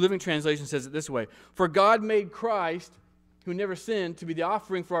translation. The New Living Translation says it this way. For God made Christ, who never sinned, to be the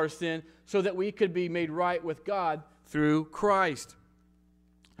offering for our sin, so that we could be made right with God through Christ.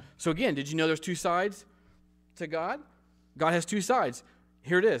 So again, did you know there's two sides to God? God has two sides.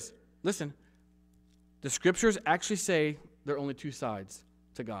 Here it is. Listen, the Scriptures actually say there are only two sides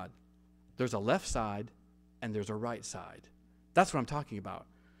to God. There's a left side and there's a right side. That's what I'm talking about.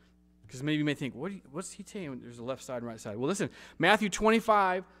 Because maybe you may think, what's he saying when there's a left side and right side? Well, listen, Matthew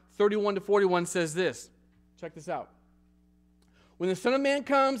 25:31-41 says this. Check this out. When the Son of Man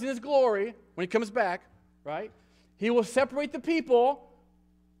comes in his glory, when he comes back, right, he will separate the people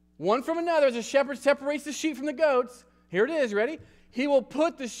one from another as a shepherd separates the sheep from the goats. Here it is, ready? He will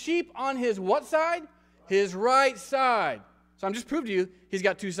put the sheep on his what side? His right side. So I'm just proving to you he's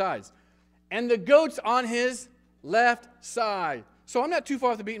got two sides. And the goats on his left side. So I'm not too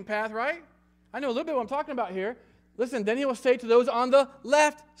far off the beaten path, right? I know a little bit what I'm talking about here. Listen, then he will say to those on the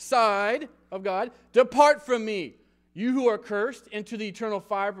left side of God, depart from me, you who are cursed, into the eternal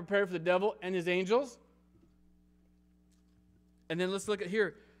fire prepared for the devil and his angels. And then let's look at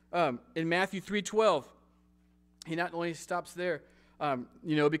here in Matthew 3:12. He not only stops there,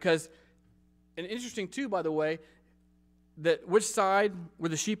 because, and interesting too, by the way, that which side were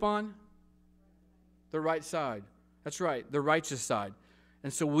the sheep on? The right side. That's right, the righteous side.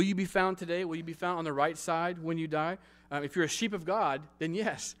 And so will you be found today? Will you be found on the right side when you die? If you're a sheep of God, then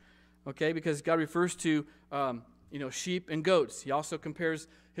yes. Okay, because God refers to sheep and goats. He also compares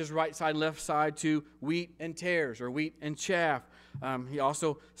his right side and left side to wheat and tares, or wheat and chaff. He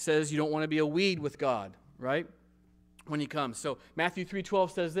also says you don't want to be a weed with God, right, when he comes. So Matthew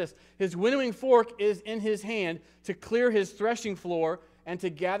 3:12 says this: his winnowing fork is in his hand to clear his threshing floor and to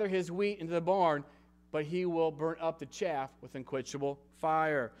gather his wheat into the barn, but he will burn up the chaff with unquenchable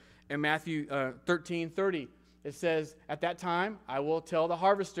fire. In Matthew 13:30, it says, at that time I will tell the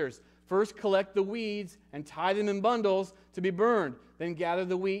harvesters, first collect the weeds and tie them in bundles to be burned, then gather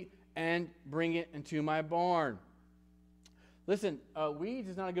the wheat and bring it into my barn. Listen, weeds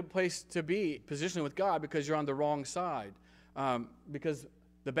is not a good place to be positioned with God, because you're on the wrong side. Because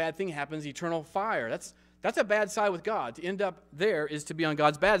the bad thing happens, eternal fire. That's a bad side with God. To end up there is to be on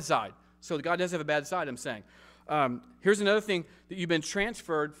God's bad side. So God does have a bad side, I'm saying. Here's another thing, that you've been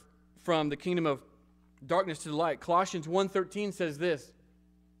transferred from the kingdom of darkness to the light. Colossians 1:13 says this: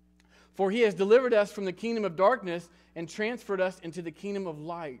 for he has delivered us from the kingdom of darkness and transferred us into the kingdom of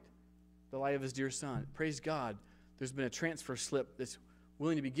light, the light of his dear Son. Praise God. There's been a transfer slip that's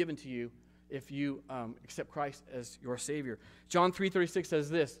willing to be given to you if you accept Christ as your Savior. John 3:36 says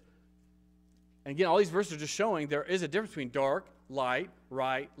this. And again, all these verses are just showing there is a difference between dark, light,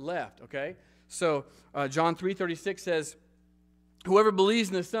 right, left, okay? So John 3:36 says, whoever believes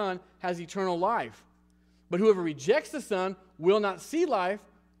in the Son has eternal life, but whoever rejects the Son will not see life,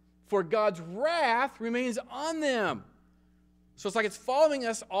 for God's wrath remains on them. So it's like it's following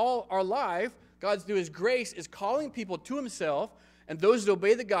us all our life. God, through his grace, is calling people to himself, and those that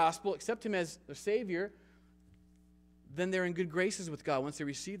obey the gospel, accept him as their Savior, then they're in good graces with God once they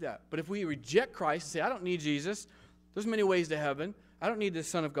receive that. But if we reject Christ and say, I don't need Jesus, there's many ways to heaven, I don't need the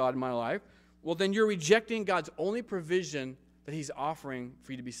Son of God in my life, well, then you're rejecting God's only provision that he's offering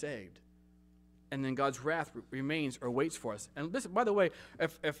for you to be saved. And then God's wrath remains or waits for us. And listen, by the way,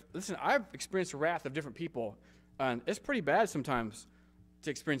 listen, I've experienced the wrath of different people, and it's pretty bad sometimes to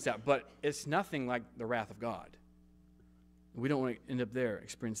experience that, but it's nothing like the wrath of God. We don't want to end up there,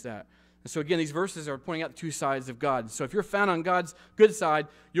 experience that. And so again, these verses are pointing out the two sides of God. So if you're found on God's good side,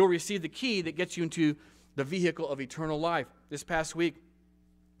 you'll receive the key that gets you into the vehicle of eternal life. This past week,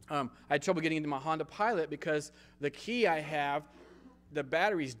 I had trouble getting into my Honda Pilot because the key I have, the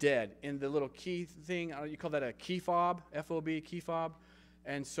battery's dead in the little key thing. You call that a key fob, F-O-B, key fob.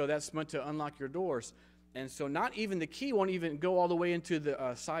 And so that's meant to unlock your doors. And so not even the key won't even go all the way into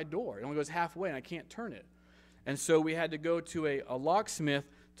the side door. It only goes halfway, and I can't turn it. And so we had to go to a locksmith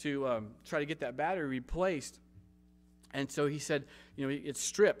to try to get that battery replaced. And so he said, it's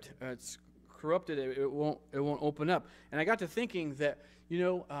stripped, it's corrupted, it won't open up. And I got to thinking that,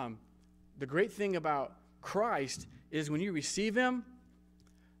 the great thing about Christ is when you receive him,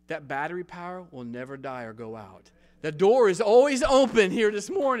 that battery power will never die or go out. The door is always open here this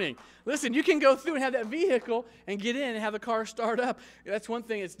morning. Listen, you can go through and have that vehicle and get in and have the car start up. That's one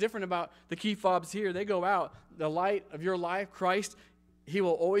thing that's different about the key fobs here. They go out. The light of your life, Christ, he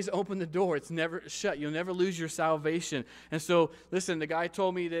will always open the door. It's never shut. You'll never lose your salvation. And so, listen, the guy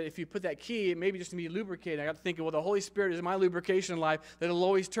told me that if you put that key, it may be just to be lubricated. I got to thinking, well, the Holy Spirit is my lubrication in life, that it'll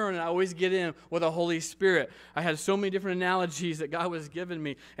always turn, and I always get in with the Holy Spirit. I had so many different analogies that God was giving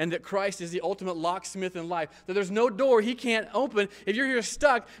me, and that Christ is the ultimate locksmith in life, that there's no door he can't open. If you're here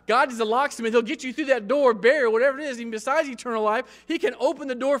stuck, God is the locksmith. He'll get you through that door, barrier, whatever it is, even besides eternal life. He can open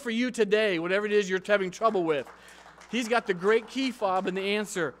the door for you today, whatever it is you're having trouble with. He's got the great key fob and the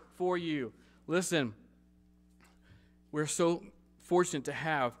answer for you. Listen, we're so fortunate to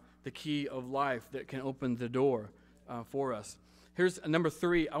have the key of life that can open the door for us. Here's number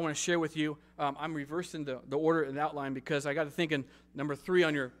 3 I want to share with you. I'm reversing the order and outline because I got to thinking number 3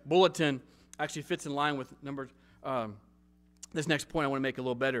 on your bulletin actually fits in line with this next point I want to make a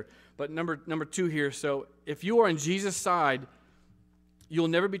little better. But number 2 here, so if you are on Jesus' side, you'll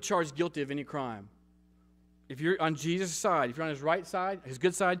never be charged guilty of any crime. If you're on Jesus' side, if you're on his right side, his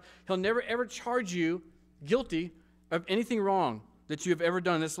good side, he'll never ever charge you guilty of anything wrong that you have ever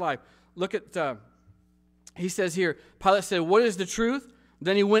done in this life. Look at, he says here, Pilate said, what is the truth?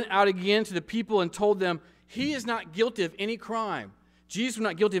 Then he went out again to the people and told them, he is not guilty of any crime. Jesus was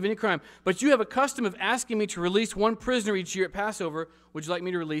not guilty of any crime. But you have a custom of asking me to release one prisoner each year at Passover. Would you like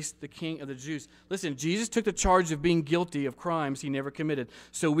me to release the King of the Jews? Listen, Jesus took the charge of being guilty of crimes he never committed,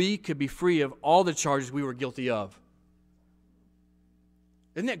 so we could be free of all the charges we were guilty of.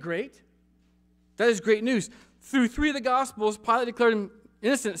 Isn't that great? That is great news. Through 3 of the Gospels, Pilate declared him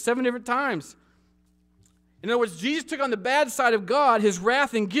innocent 7 different times. In other words, Jesus took on the bad side of God, his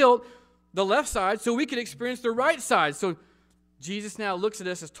wrath and guilt, the left side, so we could experience the right side. So Jesus now looks at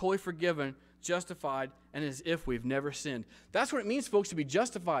us as totally forgiven, justified, and as if we've never sinned. That's what it means, folks, to be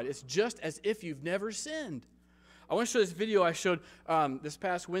justified. It's just as if you've never sinned. I want to show this video I showed this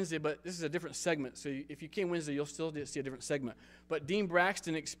past Wednesday, but this is a different segment. So if you came Wednesday, you'll still see a different segment. But Dean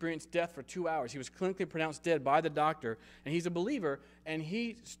Braxton experienced death for 2 hours. He was clinically pronounced dead by the doctor, and he's a believer, and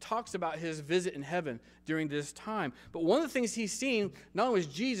he talks about his visit in heaven during this time. But one of the things he's seen not only was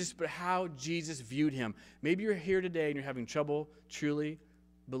Jesus, but how Jesus viewed him. Maybe you're here today and you're having trouble truly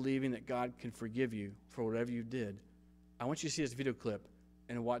believing that God can forgive you for whatever you did. I want you to see this video clip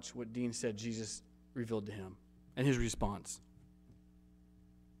and watch what Dean said Jesus revealed to him and his response.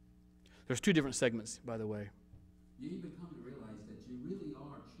 There's 2 different segments, by the way. You even come to realize that you really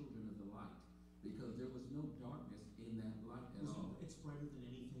are children of the light, because there was no darkness in that light at all. It's brighter than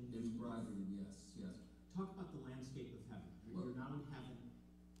anything. It's brighter than, yes. Talk about the landscape of heaven. You're now in heaven.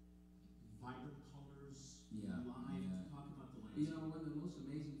 Vibrant colors, Yeah, light. yeah. Talk about the You landscape. know, one of the most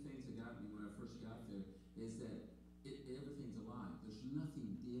amazing things that got me when I first got there is that everything's alive. There's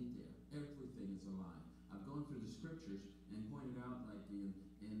nothing dead there. Everything is alive. I've gone through the scriptures and pointed out, like in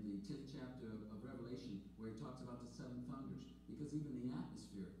the 10th chapter of Revelation, where he talks about the 7 thunders, because even the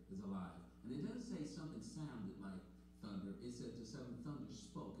atmosphere is alive. And it doesn't say something sounded like thunder. It said the 7 thunders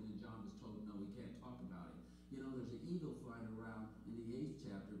spoke, and then John was told, no, we can't talk about it. You know, there's an eagle flying around in the 8th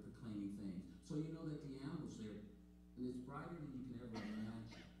chapter proclaiming things. So you know that the animal's there, and it's brighter than you can ever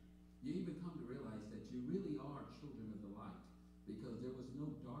imagine. You even come to realize that you really are children of the light, because there was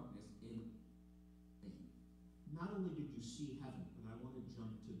no darkness in Eden. Not only did you see heaven, but I want to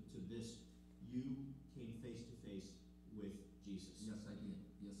jump to this. You came face to face with Jesus. Yes, I did.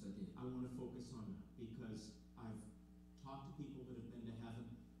 Yes, I did. I want to focus on that because I've talked to people that have been to heaven,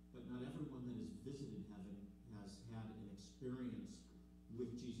 but not everyone that has visited heaven has had an experience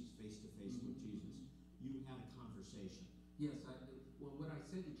with Jesus, face to face with Jesus. You had a conversation. Yes, well, what I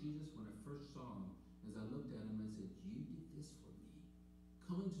said to Jesus when I first saw him, as I looked at him, I said, you did this for me.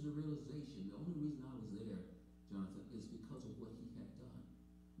 Coming to the realization, the only reason I was there, Jonathan, is because of what he had done.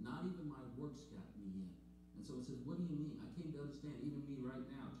 Not even my works got me in. And so it says, what do you mean? I came to understand, even me right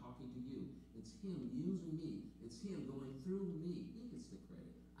now, talking to you, it's him using me. It's him going through me. He gets the credit.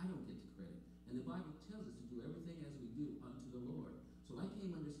 I don't get the credit. And the Bible tells us to do everything as we do unto the Lord. So I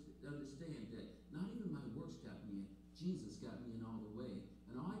came to understand that not even my works got me in. Jesus got me in all the way.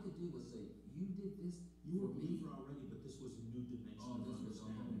 And all I could do was say, you did this You were for a me. believer already, but this was a new dimension Oh, of this was a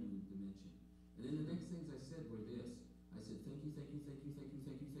whole understanding. new dimension. And then the next things I said were this. I said, thank you, thank you, thank you, thank you,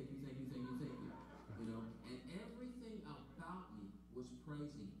 thank you, thank you, thank you, thank you, thank you. You know, and everything about me was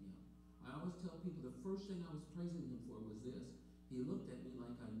praising him. I always tell people the first thing I was praising him for was this. He looked at me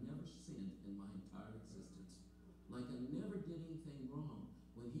like I never sinned in my entire existence. Like I never did anything wrong.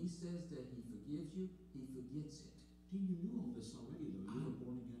 When he says that he forgives you, he forgets it. Dean, you knew all this already, though. You were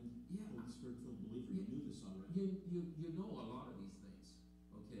born again, Yeah. Holy Spirit-filled believer. You knew this already. You know a lot of these things,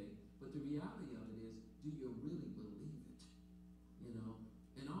 okay? But the reality of it is, do you really believe it? You know?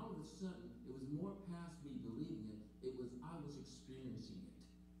 And all of a sudden, it was more past me believing it. It was, I was experiencing it.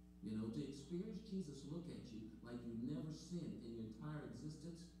 You know, to experience Jesus look at you like you never sinned in your entire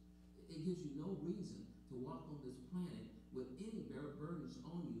existence, it gives you no reason to walk on this planet with any burdens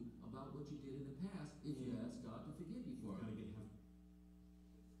on you about what you did in the past if you ask God to forgive you for Gotta it. get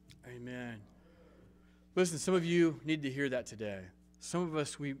heaven. Amen. Listen, some of you need to hear that today. Some of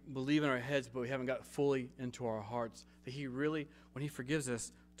us, we believe in our heads, but we haven't got fully into our hearts that he really, when he forgives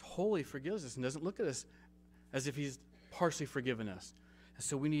us, totally forgives us and doesn't look at us as if he's partially forgiven us. And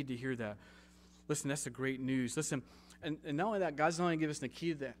so we need to hear that. Listen, that's the great news. Listen, and not only that, God's not only given us the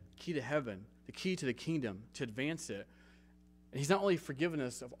key to heaven, the key to the kingdom, to advance it. And he's not only forgiven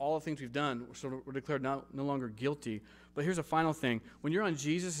us of all the things we've done, so we're declared no longer guilty, but here's a final thing. When you're on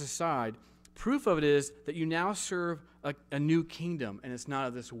Jesus' side, proof of it is that you now serve a new kingdom, and it's not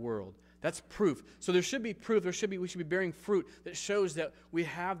of this world. That's proof. So there should be proof. We should be bearing fruit that shows that we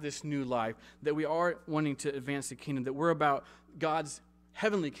have this new life, that we are wanting to advance the kingdom, that we're about God's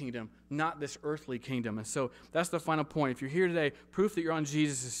heavenly kingdom, not this earthly kingdom. And so that's the final point. If you're here today, proof that you're on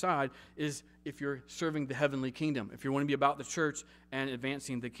Jesus' side is if you're serving the heavenly kingdom, if you want to be about the church and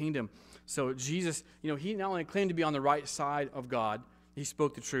advancing the kingdom. So Jesus, he not only claimed to be on the right side of God, he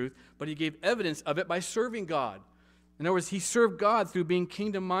spoke the truth, but he gave evidence of it by serving God. In other words, he served God through being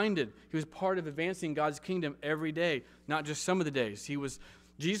kingdom-minded. He was part of advancing God's kingdom every day, not just some of the days.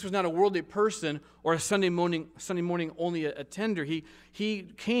 Jesus was not a worldly person or a Sunday morning only attender. He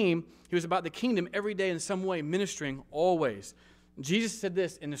was about the kingdom every day in some way, ministering always. Jesus said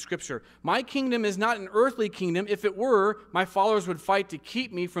this in the scripture, "My kingdom is not an earthly kingdom. If it were, my followers would fight to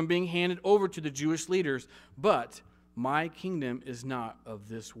keep me from being handed over to the Jewish leaders. But my kingdom is not of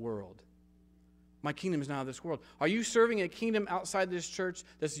this world." My kingdom is not of this world. Are you serving a kingdom outside this church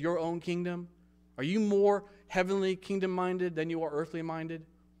that's your own kingdom? Are you more heavenly kingdom minded than you are earthly minded?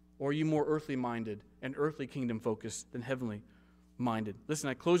 Or are you more earthly minded and earthly kingdom focused than heavenly minded? Listen,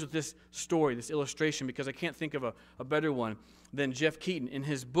 I close with this story, this illustration, because I can't think of a better one than Jeff Keaton in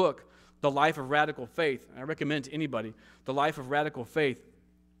his book, The Life of Radical Faith. I recommend to anybody, The Life of Radical Faith.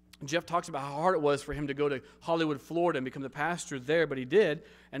 Jeff talks about how hard it was for him to go to Hollywood, Florida and become the pastor there, but he did.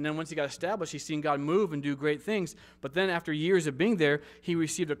 And then once he got established, he's seen God move and do great things. But then after years of being there, he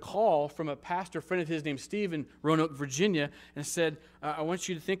received a call from a pastor friend of his named Steve in Roanoke, Virginia, and said, I want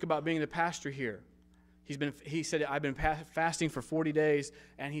you to think about being the pastor here. He said, I've been fasting for 40 days,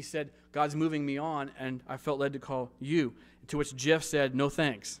 and he said, God's moving me on, and I felt led to call you. To which Jeff said, no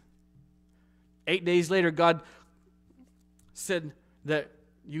thanks. 8 days later, God said that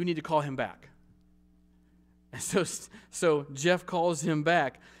you need to call him back. And so Jeff calls him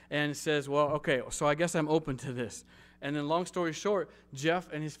back and says, well, okay, so I guess I'm open to this. And then long story short,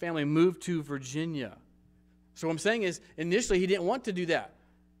 Jeff and his family moved to Virginia. So what I'm saying is, initially he didn't want to do that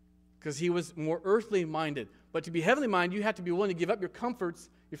because he was more earthly minded. But to be heavenly minded, you have to be willing to give up your comforts,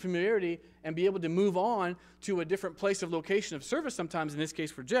 your familiarity, and be able to move on to a different place of location of service sometimes, in this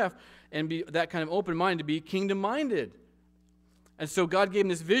case for Jeff, and be that kind of open mind to be kingdom minded. And so God gave him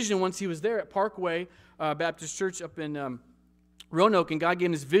this vision once he was there at Parkway Baptist Church up in Roanoke, and God gave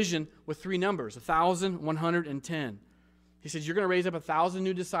him this vision with 3 numbers, 1,000, 100, and 10. He said, you're going to raise up 1,000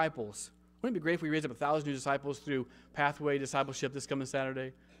 new disciples. Wouldn't it be great if we raised up 1,000 new disciples through Pathway Discipleship this coming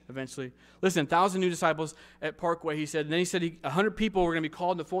Saturday, eventually? Listen, 1,000 new disciples at Parkway, he said. And then he said 100 people were going to be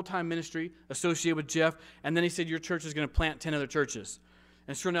called into full-time ministry associated with Jeff. And then he said your church is going to plant 10 other churches.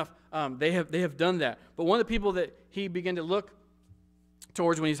 And sure enough, they have done that. But one of the people that he began to look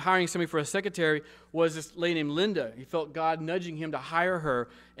towards when he's hiring somebody for a secretary was this lady named Linda. He felt God nudging him to hire her,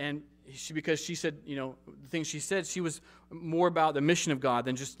 and because she said, the things she said, she was more about the mission of God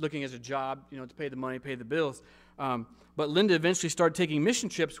than just looking as a job, to pay the money, pay the bills. But Linda eventually started taking mission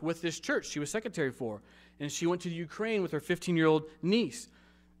trips with this church she was secretary for, and she went to the Ukraine with her 15-year-old niece.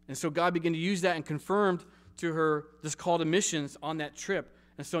 And so God began to use that and confirmed to her this call to missions on that trip.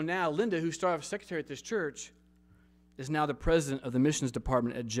 And so now Linda, who started as secretary at this church, is now the president of the missions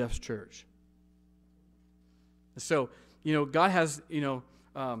department at Jeff's church. So, God has,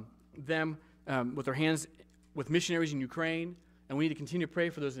 them with their hands with missionaries in Ukraine, and we need to continue to pray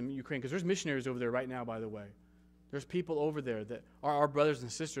for those in Ukraine, because there's missionaries over there right now, by the way. There's people over there that are our brothers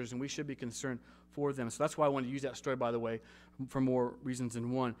and sisters, and we should be concerned for them. So that's why I wanted to use that story, by the way, for more reasons than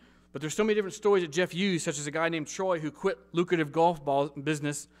one. But there's so many different stories that Jeff used, such as a guy named Troy who quit lucrative golf ball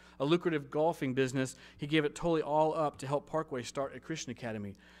business, a lucrative golfing business. He gave it totally all up to help Parkway start a Christian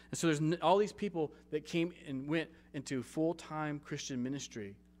academy. And so there's all these people that came and went into full-time Christian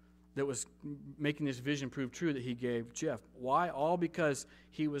ministry that was making this vision prove true that he gave Jeff. Why? All because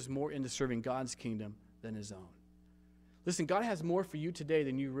he was more into serving God's kingdom than his own. Listen, God has more for you today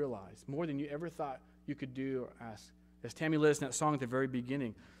than you realize, more than you ever thought you could do or ask. As Tammy led us in that song at the very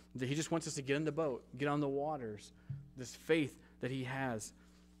beginning, that he just wants us to get in the boat, get on the waters, this faith that he has.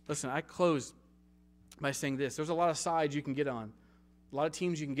 Listen, I close by saying this. There's a lot of sides you can get on, a lot of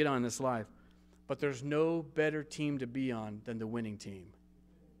teams you can get on in this life, but there's no better team to be on than the winning team.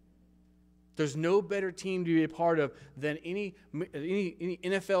 There's no better team to be a part of than any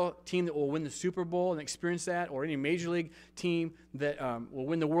NFL team that will win the Super Bowl and experience that, or any Major League team that will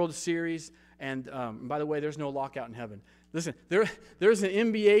win the World Series. And by the way, there's no lockout in heaven. Listen, there's an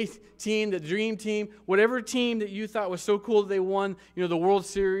NBA team, the dream team, whatever team that you thought was so cool that they won, the World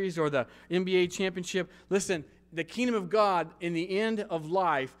Series or the NBA championship. Listen, the kingdom of God in the end of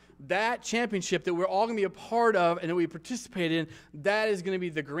life, that championship that we're all going to be a part of and that we participate in, that is going to be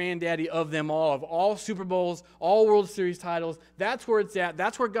the granddaddy of them all, of all Super Bowls, all World Series titles. That's where it's at.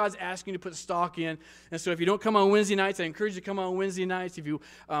 That's where God's asking you to put stock in. And so if you don't come on Wednesday nights, I encourage you to come on Wednesday nights. If you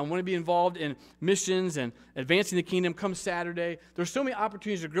want to be involved in missions and advancing the kingdom, come Saturday. There's so many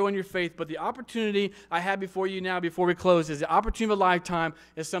opportunities to grow in your faith, but the opportunity I have before you now, before we close, is the opportunity of a lifetime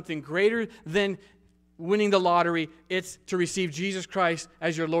is something greater than winning the lottery. It's to receive Jesus Christ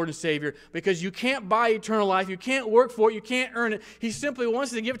as your Lord and Savior, because you can't buy eternal life. You can't work for it. You can't earn it. He simply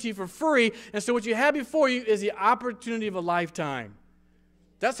wants to give it to you for free. And so what you have before you is the opportunity of a lifetime.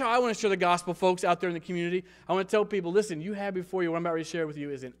 That's how I want to share the gospel, folks, out there in the community. I want to tell people, listen, you have before you, what I'm about to share with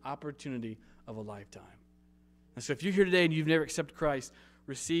you is an opportunity of a lifetime. And so if you're here today and you've never accepted Christ,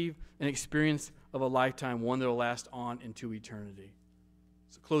 receive an experience of a lifetime, one that will last on into eternity.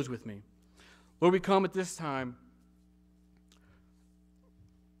 So close with me. Lord, we come at this time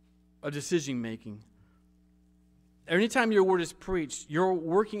of decision making. Anytime your word is preached, you're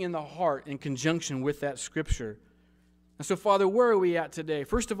working in the heart in conjunction with that scripture. And so, Father, where are we at today?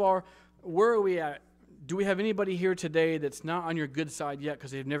 First of all, where are we at do we have anybody here today that's not on your good side yet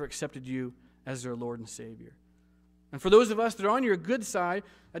because they've never accepted you as their Lord and Savior? And for those of us that are on your good side,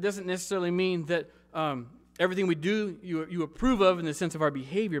 that doesn't necessarily mean that everything we do you approve of in the sense of our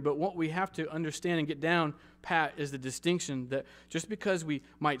behavior, but what we have to understand and get down pat is the distinction that just because we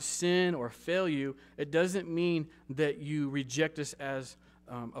might sin or fail you, it doesn't mean that you reject us as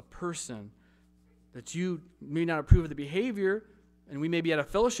a person. That you may not approve of the behavior, and we may be out of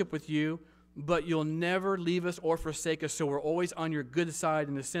fellowship with you, but you'll never leave us or forsake us, so we're always on your good side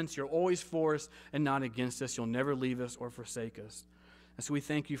in the sense you're always for us and not against us. You'll never leave us or forsake us. And so we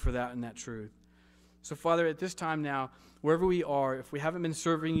thank you for that and that truth. So, Father, at this time now, wherever we are, if we haven't been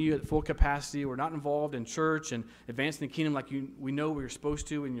serving you at full capacity, we're not involved in church and advancing the kingdom like we know we're supposed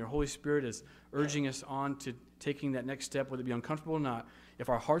to, and your Holy Spirit is urging us on to taking that next step, whether it be uncomfortable or not, if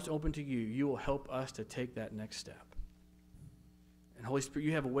our heart's open to you, you will help us to take that next step. And Holy Spirit,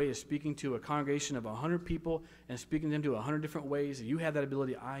 you have a way of speaking to a congregation of 100 people and speaking to them to 100 different ways. You have that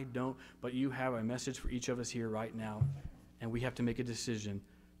ability. I don't, but you have a message for each of us here right now, and we have to make a decision.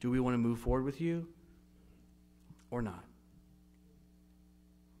 Do we want to move forward with you or not?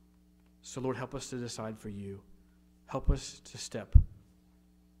 So, Lord, help us to decide for you. Help us to step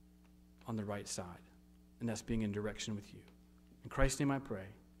on the right side, and that's being in direction with you. In Christ's name I pray.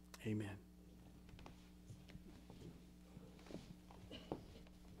 Amen.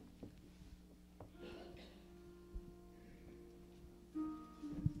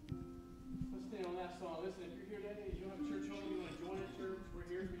 Let's stand on that song. Listen, if you're here today, you don't have a church home, you want to join a church, we're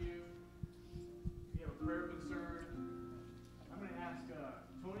here for you. If you have a prayer concern, I'm going to ask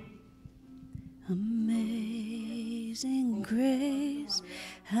Tony. Amazing grace,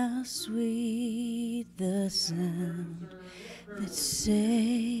 how sweet the sound that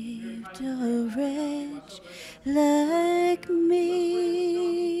saved a wretch like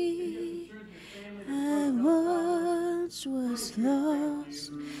me. I once was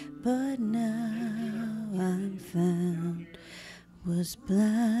lost, but now I'm found. Was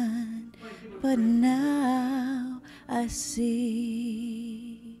blind, but now I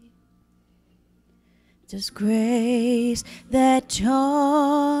see. This grace that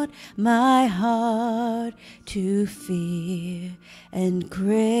taught my heart to fear, and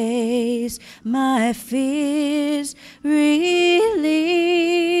grace my fears relieved.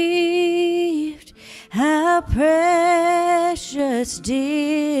 How precious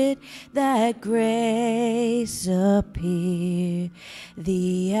did that grace appear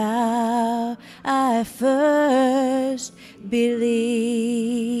the hour I first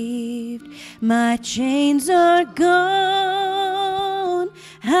believed. My chains are gone,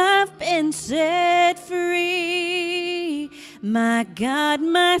 I've been set free. My God,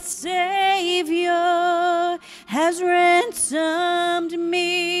 my Savior, has ransomed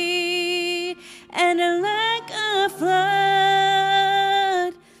me. And like a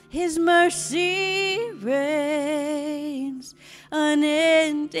flood, His mercy reigns.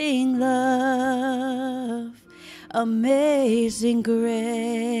 Unending love, amazing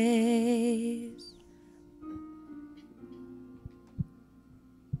grace.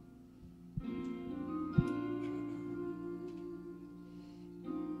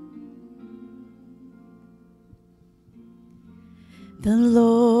 The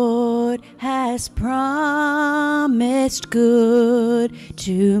Lord has promised good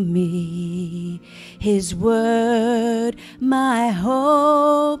to me. His word my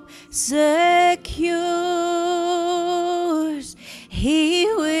hope secures. He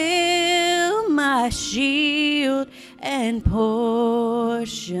will my shield and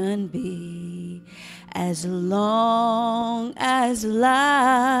portion be, as long as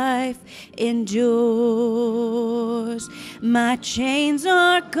life endures. My chains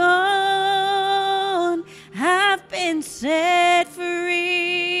are gone, I've been set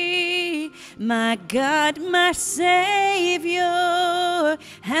free. My God, my Savior,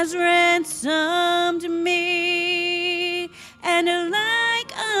 has ransomed me. And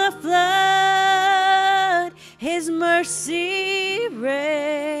like a flood, His mercy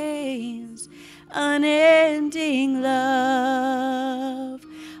reigns. Unending love,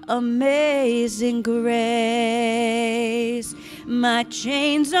 amazing grace. My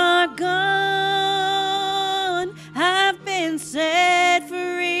chains are gone, I've been set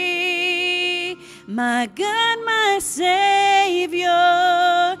free. My God, my Savior,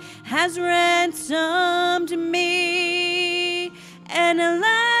 has ransomed me. And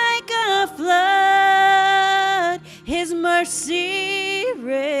like a flood, His mercy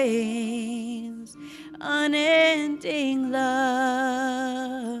reigns. Unending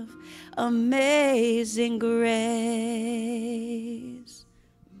love, amazing grace.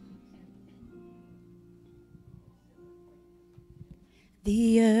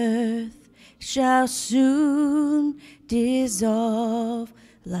 The earth shall soon dissolve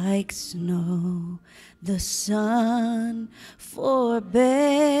like snow. The sun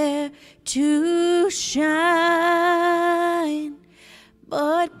forbear to shine.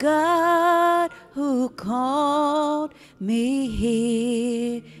 But God who called me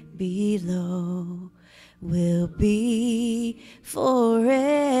here below will be forever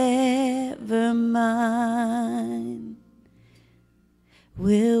mine.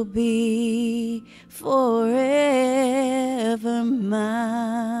 Will be forever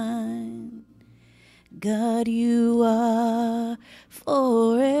mine. God, you are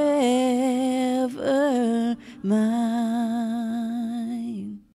forever